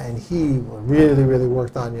Aliyah, and he really, really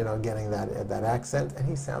worked on, getting that accent, and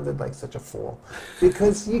he sounded like such a fool,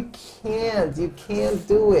 because you can't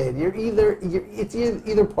do it. It's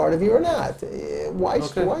either part of you or not. Why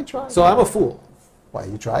try? So I'm a fool. Why,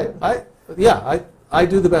 you try it? I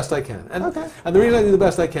do the best I can. And, okay. And the reason I do the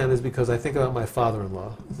best I can is because I think about my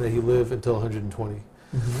father-in-law. May he live until 120.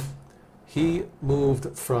 Mm-hmm. He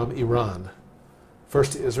moved from Iran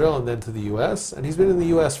first to Israel and then to the U.S., and he's been in the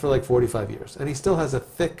U.S. for like 45 years, and he still has a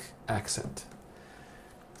thick accent.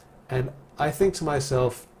 And I think to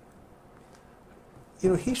myself,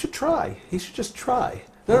 he should try. He should just try.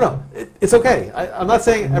 No, it's okay. I'm not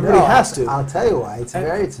saying everybody has to. I'll tell you why. It's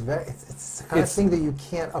the kind of thing that you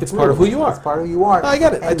can't approve. It's part of who you are. It's part of who you are. No, I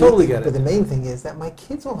get it. I totally get it. But the main thing is that my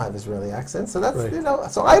kids all have Israeli accents, so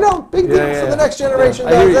that's, so I don't. Big deal. So the next generation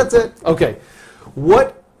does. That's it. Okay.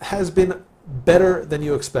 What has been better than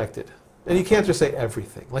you expected? And you can't just say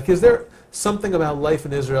everything. Like, is there something about life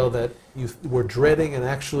in Israel that you were dreading and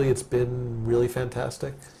actually it's been really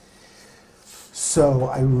fantastic? So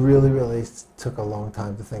I really took a long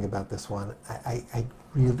time to think about this one. I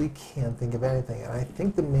really can't think of anything. And I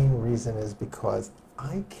think the main reason is because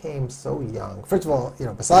I came so young. First of all,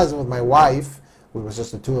 besides with my wife, we was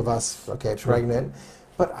just the two of us, pregnant.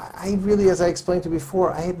 But I really, as I explained to you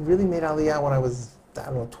before, I had really made Aliyah when I was,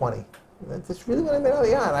 20. That's really when I made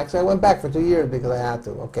Aliyah. And actually I went back for 2 years because I had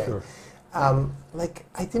to, Sure.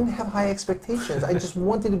 I didn't have high expectations. I just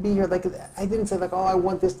wanted to be here. I didn't say I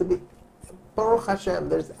want this to be. Baruch Hashem,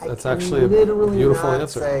 that's actually a beautiful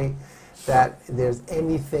answer. Say that there's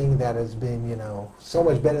anything that has been, so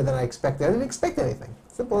much better than I expected. I didn't expect anything.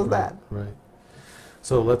 Simple as that. Right.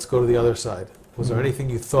 So let's go to the other side. Was there anything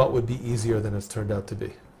you thought would be easier than it's turned out to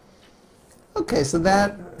be? Okay, so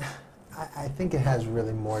that, I think it has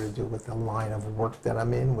really more to do with the line of work that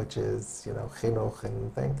I'm in, which is, chinuch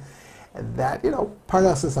and thing. And that,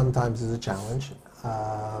 parnasa sometimes is a challenge.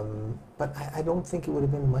 But I don't think it would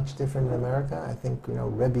have been much different in America. I think,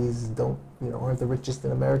 Rebbes aren't the richest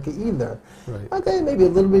in America either. Right. Okay, maybe a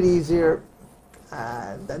little bit easier.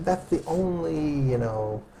 That's the only,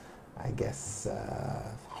 I guess,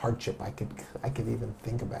 hardship I could even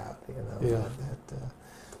think about,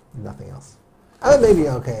 nothing else. Maybe,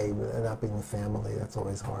 not being with family, that's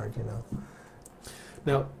always hard,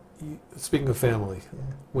 Now, speaking of family,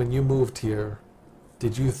 when you moved here,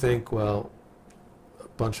 did you think, well,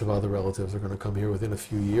 bunch of other relatives are going to come here within a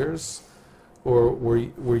few years, or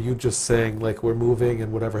were you just saying we're moving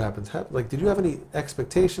and whatever happens? Did you have any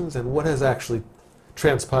expectations, and what has actually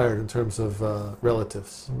transpired in terms of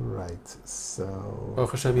relatives? Right. So.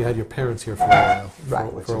 Baruch Hashem, you had your parents here for a while.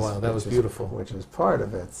 Right. For a while, that was beautiful. Which is part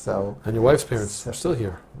of it. So. And your wife's parents are still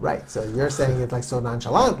here. Right. So you're saying it so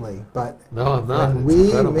nonchalantly, but no, I'm not. When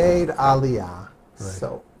we made Aliyah, right.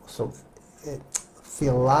 so it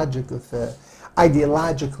theologically.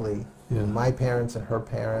 Ideologically, my parents and her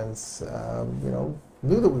parents,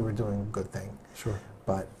 knew that we were doing a good thing. Sure.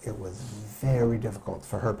 But it was very difficult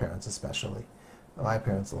for her parents, especially. My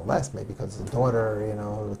parents a little less, maybe because it's a daughter,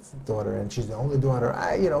 it's a daughter, and she's the only daughter.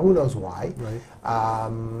 Who knows why? Right.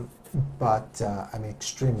 But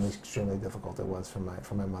extremely difficult it was for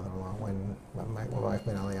my mother-in-law when my wife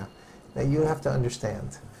made Aliyah. Now you have to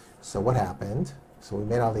understand. So what happened? So we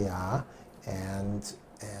made Aliyah, and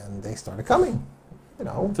they started coming,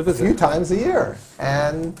 a few times a year.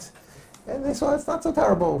 And they saw it's not so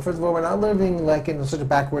terrible. First of all, we're not living in such a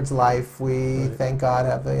backwards life. We, thank God,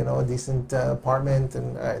 have a decent apartment.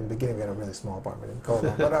 And in the beginning, we had a really small apartment in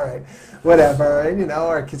Kola, but all right, whatever. And,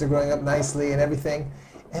 our kids are growing up nicely and everything.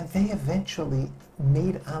 And they eventually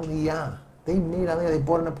made Aliyah. They made Aliyah. They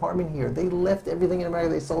bought an apartment here. They left everything in America.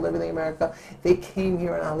 They sold everything in America. They came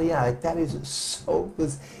here in Aliyah. That is so.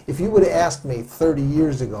 If you would have asked me 30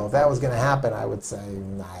 years ago if that was going to happen, I would say,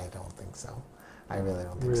 nah, I don't think so. I really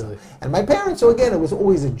don't think so. And my parents, so again, it was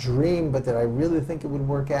always a dream, but did I really think it would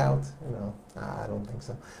work out? I don't think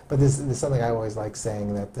so. But this is something I always like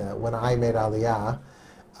saying, that when I made Aliyah,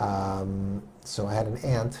 so I had an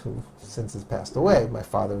aunt who since has passed away,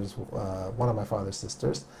 one of my father's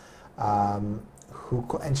sisters, and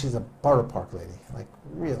she's a Borough Park lady,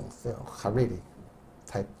 real, Haredi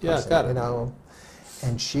type person, got it.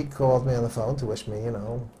 And she called me on the phone to wish me,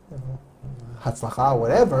 Hatzlacha,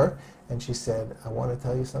 whatever, and she said, I want to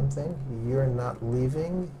tell you something, you're not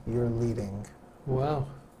leaving, you're leading. Wow.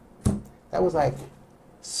 That was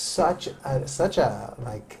such a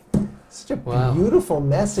beautiful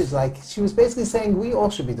message. She was basically saying, we all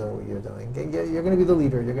should be doing what you're doing. You're going to be the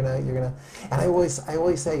leader. You're gonna. And I always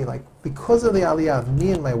say, because of the Aliyah of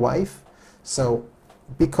me and my wife, so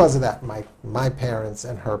because of that, my parents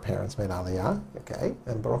and her parents made Aliyah. Okay,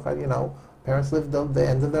 and Baruch, parents lived the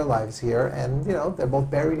end of their lives here, and they're both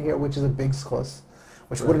buried here, which is a big schus,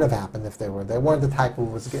 which wouldn't have happened if they weren't the type who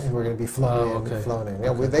were going to be flown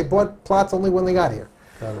in. They bought plots only when they got here.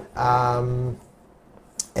 Got it.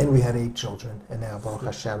 And we had 8 children, and now, Baruch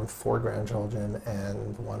Hashem, 4 grandchildren,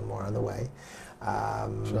 and 1 more on the way.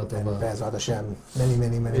 And Be'ezrat Hashem,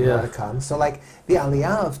 many more to come. So, the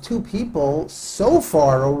Aliyah of 2 people, so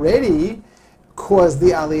far already, caused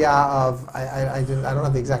the aliyah of, I don't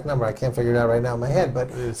have the exact number, I can't figure it out right now in my head, but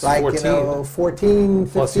It's like 14. 14,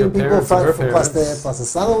 Plus 15 your people, parents and her plus parents. the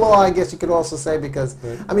son-in-law, I guess you could also say, because,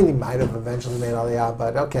 Right. I mean, he might have eventually made aliyah,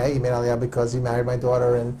 but okay, he made aliyah because he married my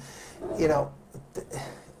daughter, and, you know,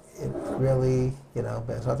 it really, you know,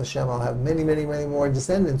 Bezrat Hashem, I'll have many, many, many more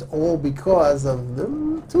descendants, all because of the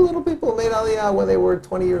two little people who made aliyah when they were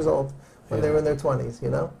 20 years old, when they were in their 20s, you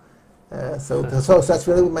know? So that's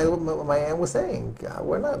really what my aunt was saying.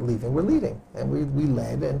 We're not leaving, we're leading, and we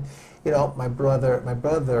led. And you know, my brother,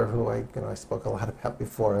 who I spoke a lot about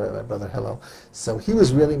before, my brother Hillel. So he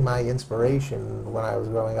was really my inspiration when I was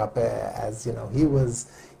growing up. As you know, he was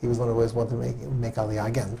one who always wanted to make aliyah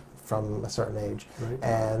again from a certain age, Right.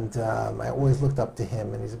 and I always looked up to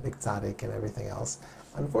him. And he's a big tzaddik and everything else.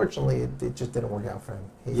 Unfortunately, it just didn't work out for him.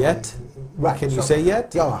 Yet? Right. Can you say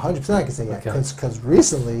yet? Yeah, 100% I can say yet. Okay. Because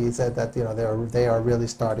recently he said that, you know, they are really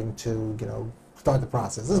starting to, you know, start the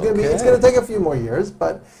process. It's going to take a few more years,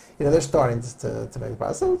 but, you know, they're starting to make the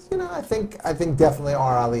process. So, you know, I think definitely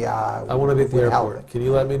our aliyah I want to be at the would help airport. it. Can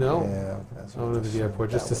you let me know? Yeah, that's I want to be at the airport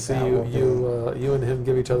just to see that will be- you and him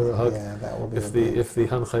give each other a hug. Yeah, that will be If the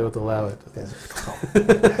Hanchayot allow it.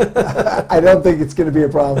 I don't think it's going to be a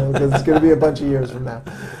problem because it's going to be a bunch of years from now.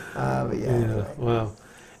 But yeah. Anyway. Wow.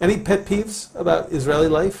 Any pet peeves about Israeli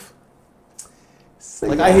life? So,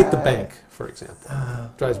 Like, yeah, I hate the bank, for example.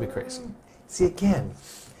 Drives me crazy. See, again,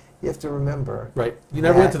 you have to remember. Right. You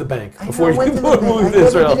never went to the bank I before you went to the bank. moved I to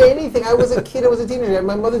Israel. never did anything. I was a kid. I was a teenager.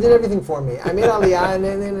 My mother did everything for me. I made aliyah, and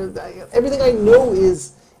everything I know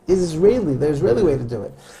is Israeli. The Israeli way to do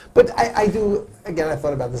it. But I do. Again, I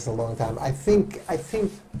thought about this a long time. I think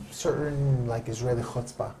certain like Israeli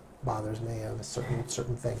chutzpah bothers me of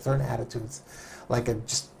certain things, certain attitudes. Like it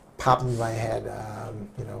just popped into my head.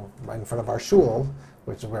 You know, right in front of our shul,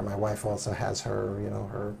 which is where my wife also has her, you know,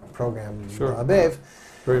 her program. Sure. Aviv.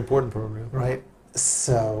 Very important program. Right.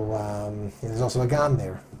 So there's also a gan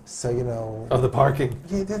there. So, you know. Of the parking.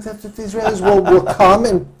 Yeah, the Israelis will come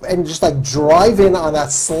and just like drive in on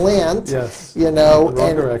that slant. Yes. You know. The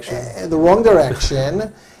wrong direction. The wrong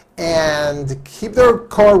direction. And keep their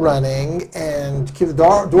car running and keep the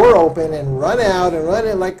door open and run out and run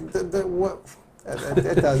in like what.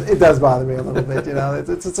 It does bother me a little bit, you know.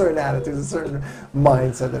 It's a certain attitude, a certain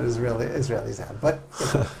mindset that Israelis have, but you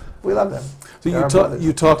know, we love them. So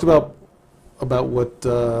you talked about what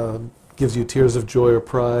gives you tears of joy or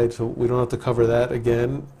pride. So we don't have to cover that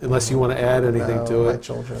again, unless you want to add anything to it. My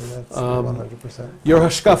children, that's 100%. Your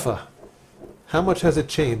hashkafa, how much has it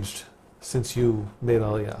changed since you made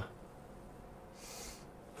Aliyah?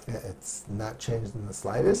 It's not changed in the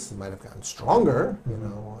slightest. It might have gotten stronger. You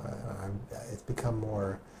know, it's become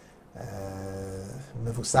more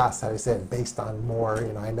mevusas, how do you say it? Based on more.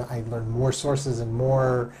 You know, I learned more sources and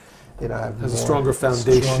more. You know, I have has a stronger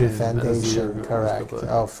foundation. Stronger foundation, correct.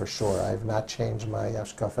 Oh, for sure. I've not changed my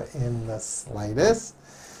hashkafa in the slightest.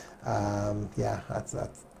 Yeah, that's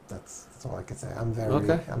all I can say. I'm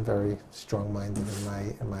very strong-minded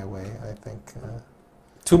in my way. I think.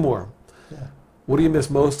 Two more. Yeah. What do you miss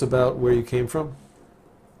most about where you came from?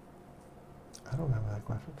 I don't remember that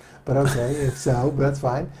question. But okay, if so, that's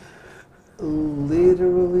fine.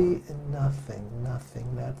 Literally nothing.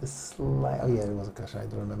 Not the slight. Oh yeah, it was a question. I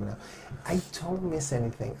don't remember now. I don't miss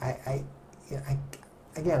anything.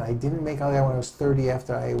 Again, I didn't make Aliyah when I was 30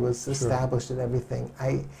 after I was established and everything.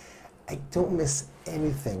 I don't miss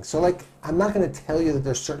anything. So like, I'm not going to tell you that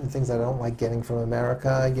there's certain things I don't like getting from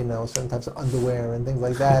America, you know, certain types of underwear and things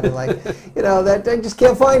like that, and like, you know, that I just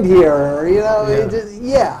can't find here, or, you know,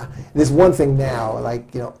 There's one thing now,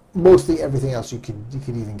 like, you know, mostly everything else you could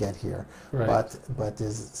even get here, right. but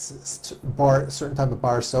there's certain type of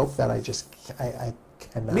bar soap that I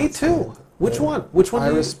cannot. Me too. stand. Which one? Which one?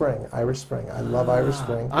 Irish Spring. I love Irish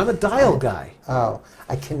Spring. I'm a Dial guy. Oh,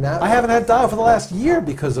 I cannot. I haven't had Dial for the last year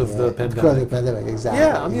because of the pandemic. Because of the pandemic, exactly.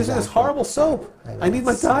 Yeah, I'm using this horrible soap. I need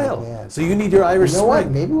my Dial. Yeah. So you need your Irish You know Spring.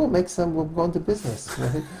 what? Maybe we'll make some. We'll go into business.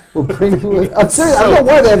 Right? We'll bring. I'm serious. I don't know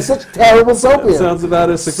why they have such terrible soap here. Sounds about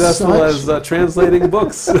as successful as translating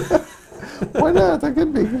books. Why not? That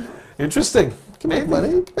could be. Interesting. Make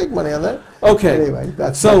money. Make money on that. Okay. Anyway,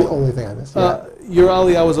 that's the only thing I missed. Yeah. Your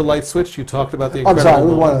Aliyah was a light switch. You talked about the I'm incredible sorry.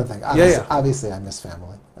 moment. One other thing. Obviously, I miss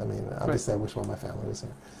family. I mean, obviously, I wish all my family was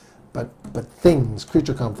here. But things,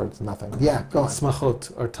 creature comforts, nothing. Yeah, go on.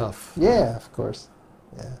 Smachot are tough. Yeah, of course.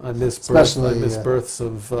 Yeah. I miss Especially, births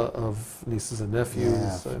of nieces and nephews.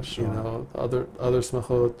 Yeah, for sure. You know, other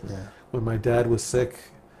smachot. Yeah. When my dad was sick,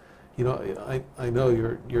 you know, I know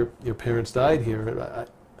your parents died here.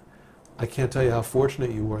 I can't tell you how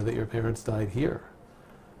fortunate you were that your parents died here.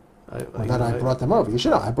 Well, then I brought them over. You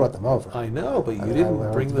should know, I brought them over. I know, but you I mean,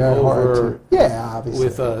 didn't bring them very hard over yeah, obviously.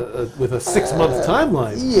 with a 6-month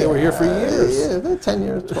timeline. They were here for years. Yeah, they're 10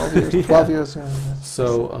 years, 12 years, 12 years.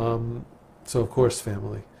 So, so of course,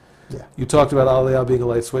 family. Yeah. You talked about Aliyah being a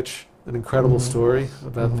light switch, an incredible story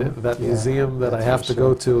about that museum that I have to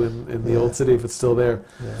go to in the old city if it's still there.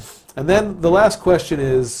 Yeah. And then the last question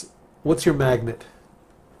is, what's your magnet?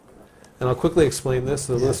 And I'll quickly explain this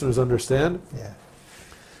so the listeners understand. Yeah.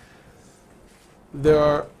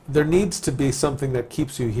 There needs to be something that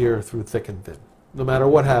keeps you here through thick and thin. No matter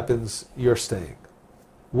what happens, you're staying.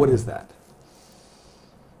 What is that?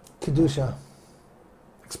 Kedusha.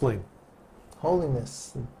 Explain.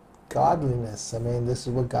 Holiness, godliness. I mean, this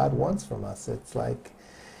is what God wants from us. It's like,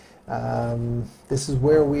 this is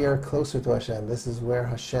where we are closer to Hashem. This is where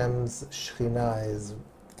Hashem's Shekhinah, His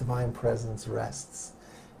divine presence, rests.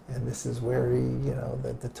 And this is where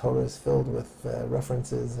the Torah is filled with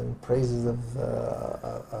references and praises of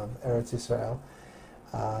Eretz Yisrael.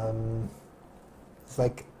 It's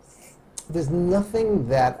like there's nothing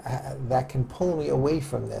that can pull me away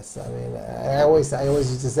from this. I mean, I always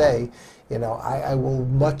used to say, I will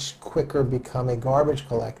much quicker become a garbage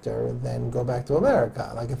collector than go back to America.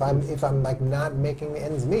 Like if I'm like not making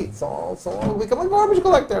ends meet, so I'll become a garbage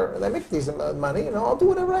collector. And I make decent money, I'll do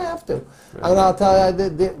whatever I have to. Right. I mean, I'll tell you,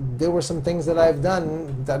 there were some things that I've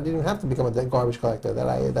done that I didn't have to become a garbage collector, that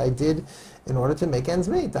I did in order to make ends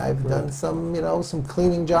meet. I've done some, some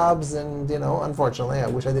cleaning jobs, and unfortunately, I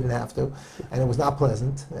wish I didn't have to, and it was not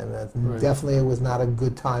pleasant, and definitely it was not a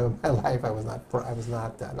good time in my life. I was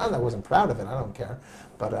not that I wasn't proud of it. I don't care,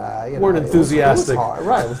 but weren't enthusiastic. It was hard.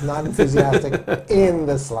 Right? It was not enthusiastic in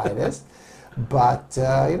the slightest. But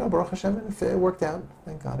Baruch Hashem, it worked out.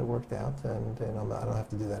 Thank God it worked out, and I don't have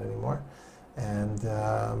to do that anymore. And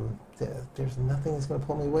there's nothing that's going to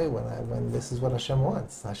pull me away when this is what Hashem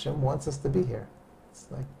wants. Hashem wants us to be here. It's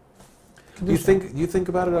like, you think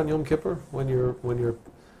about it on Yom Kippur when you're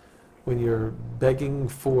begging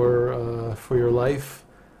for your life?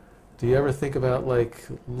 Do you ever think about, like,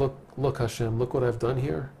 look Hashem, look what I've done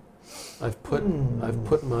here? I've put my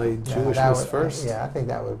Jewishness first. I think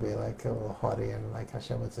that would be like a little haughty, and like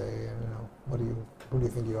Hashem would say, who do you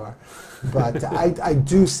think you are? But I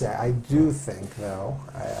do think though,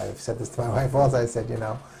 I've said this to my wife also. I said,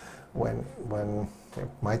 when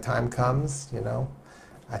my time comes,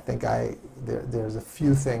 I think there's a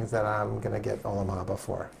few things that I'm going to get Olam Haba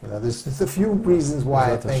for. There's just a few reasons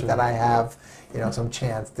why I think that I have, some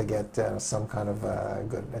chance to get some kind of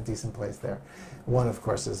a decent place there. One, of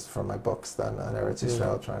course, is from my books on Eretz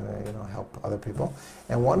Yisrael, trying to help other people,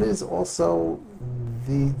 and one is also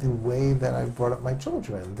the way that I brought up my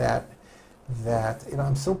children. That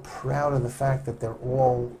I'm so proud of the fact that they're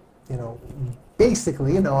all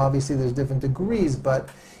basically obviously there's different degrees, but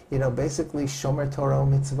basically Shomer Torah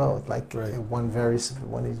mitzvot. Like one very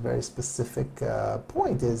specific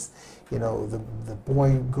point is the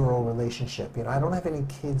boy-girl relationship. I don't have any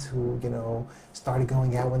kids who started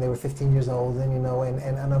going out when they were 15 years old,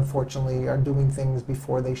 and unfortunately are doing things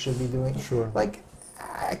before they should be doing. Sure. Like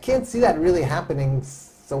I can't see that really happening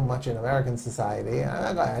so much in American society.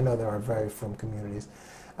 I know there are very frum communities.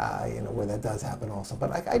 Where that does happen also.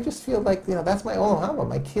 But I just feel like, that's my olam haba.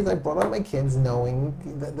 My kids, I brought up my kids knowing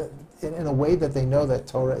that in a way that they know that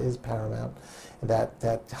Torah is paramount, that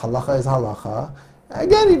halacha is halacha.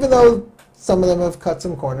 Again, even though some of them have cut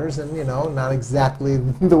some corners and, not exactly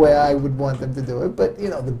the way I would want them to do it, but,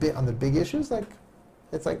 on the big issues,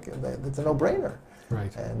 it's a no-brainer.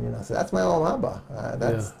 Right. And, so that's my olam haba.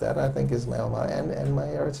 That I think is my olam haba, and my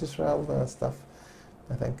Eretz Yisrael stuff,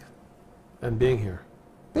 I think. And being here.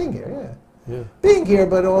 Being here, yeah. Being here,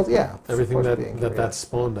 but everything that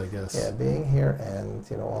spawned, I guess. Yeah, being here, and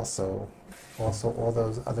also all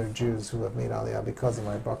those other Jews who have made Aliyah because of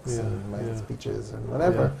my books and my speeches and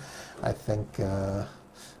whatever. Yeah.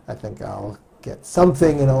 I think I'll get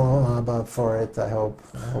something in Olam Haba for it. I hope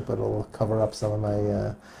it'll cover up some of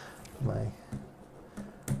my my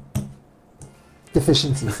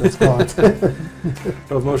deficiencies. Let's call it.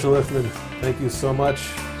 Rav Moshe Lichtman, thank you so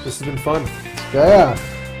much. This has been fun. Yeah.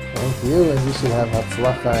 Thank you, and you should have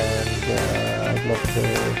hatzlacha, and I'd love to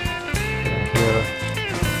hear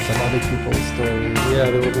some other people's stories. Yeah,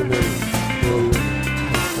 there will be many.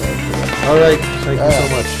 All right, thank you so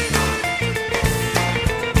much.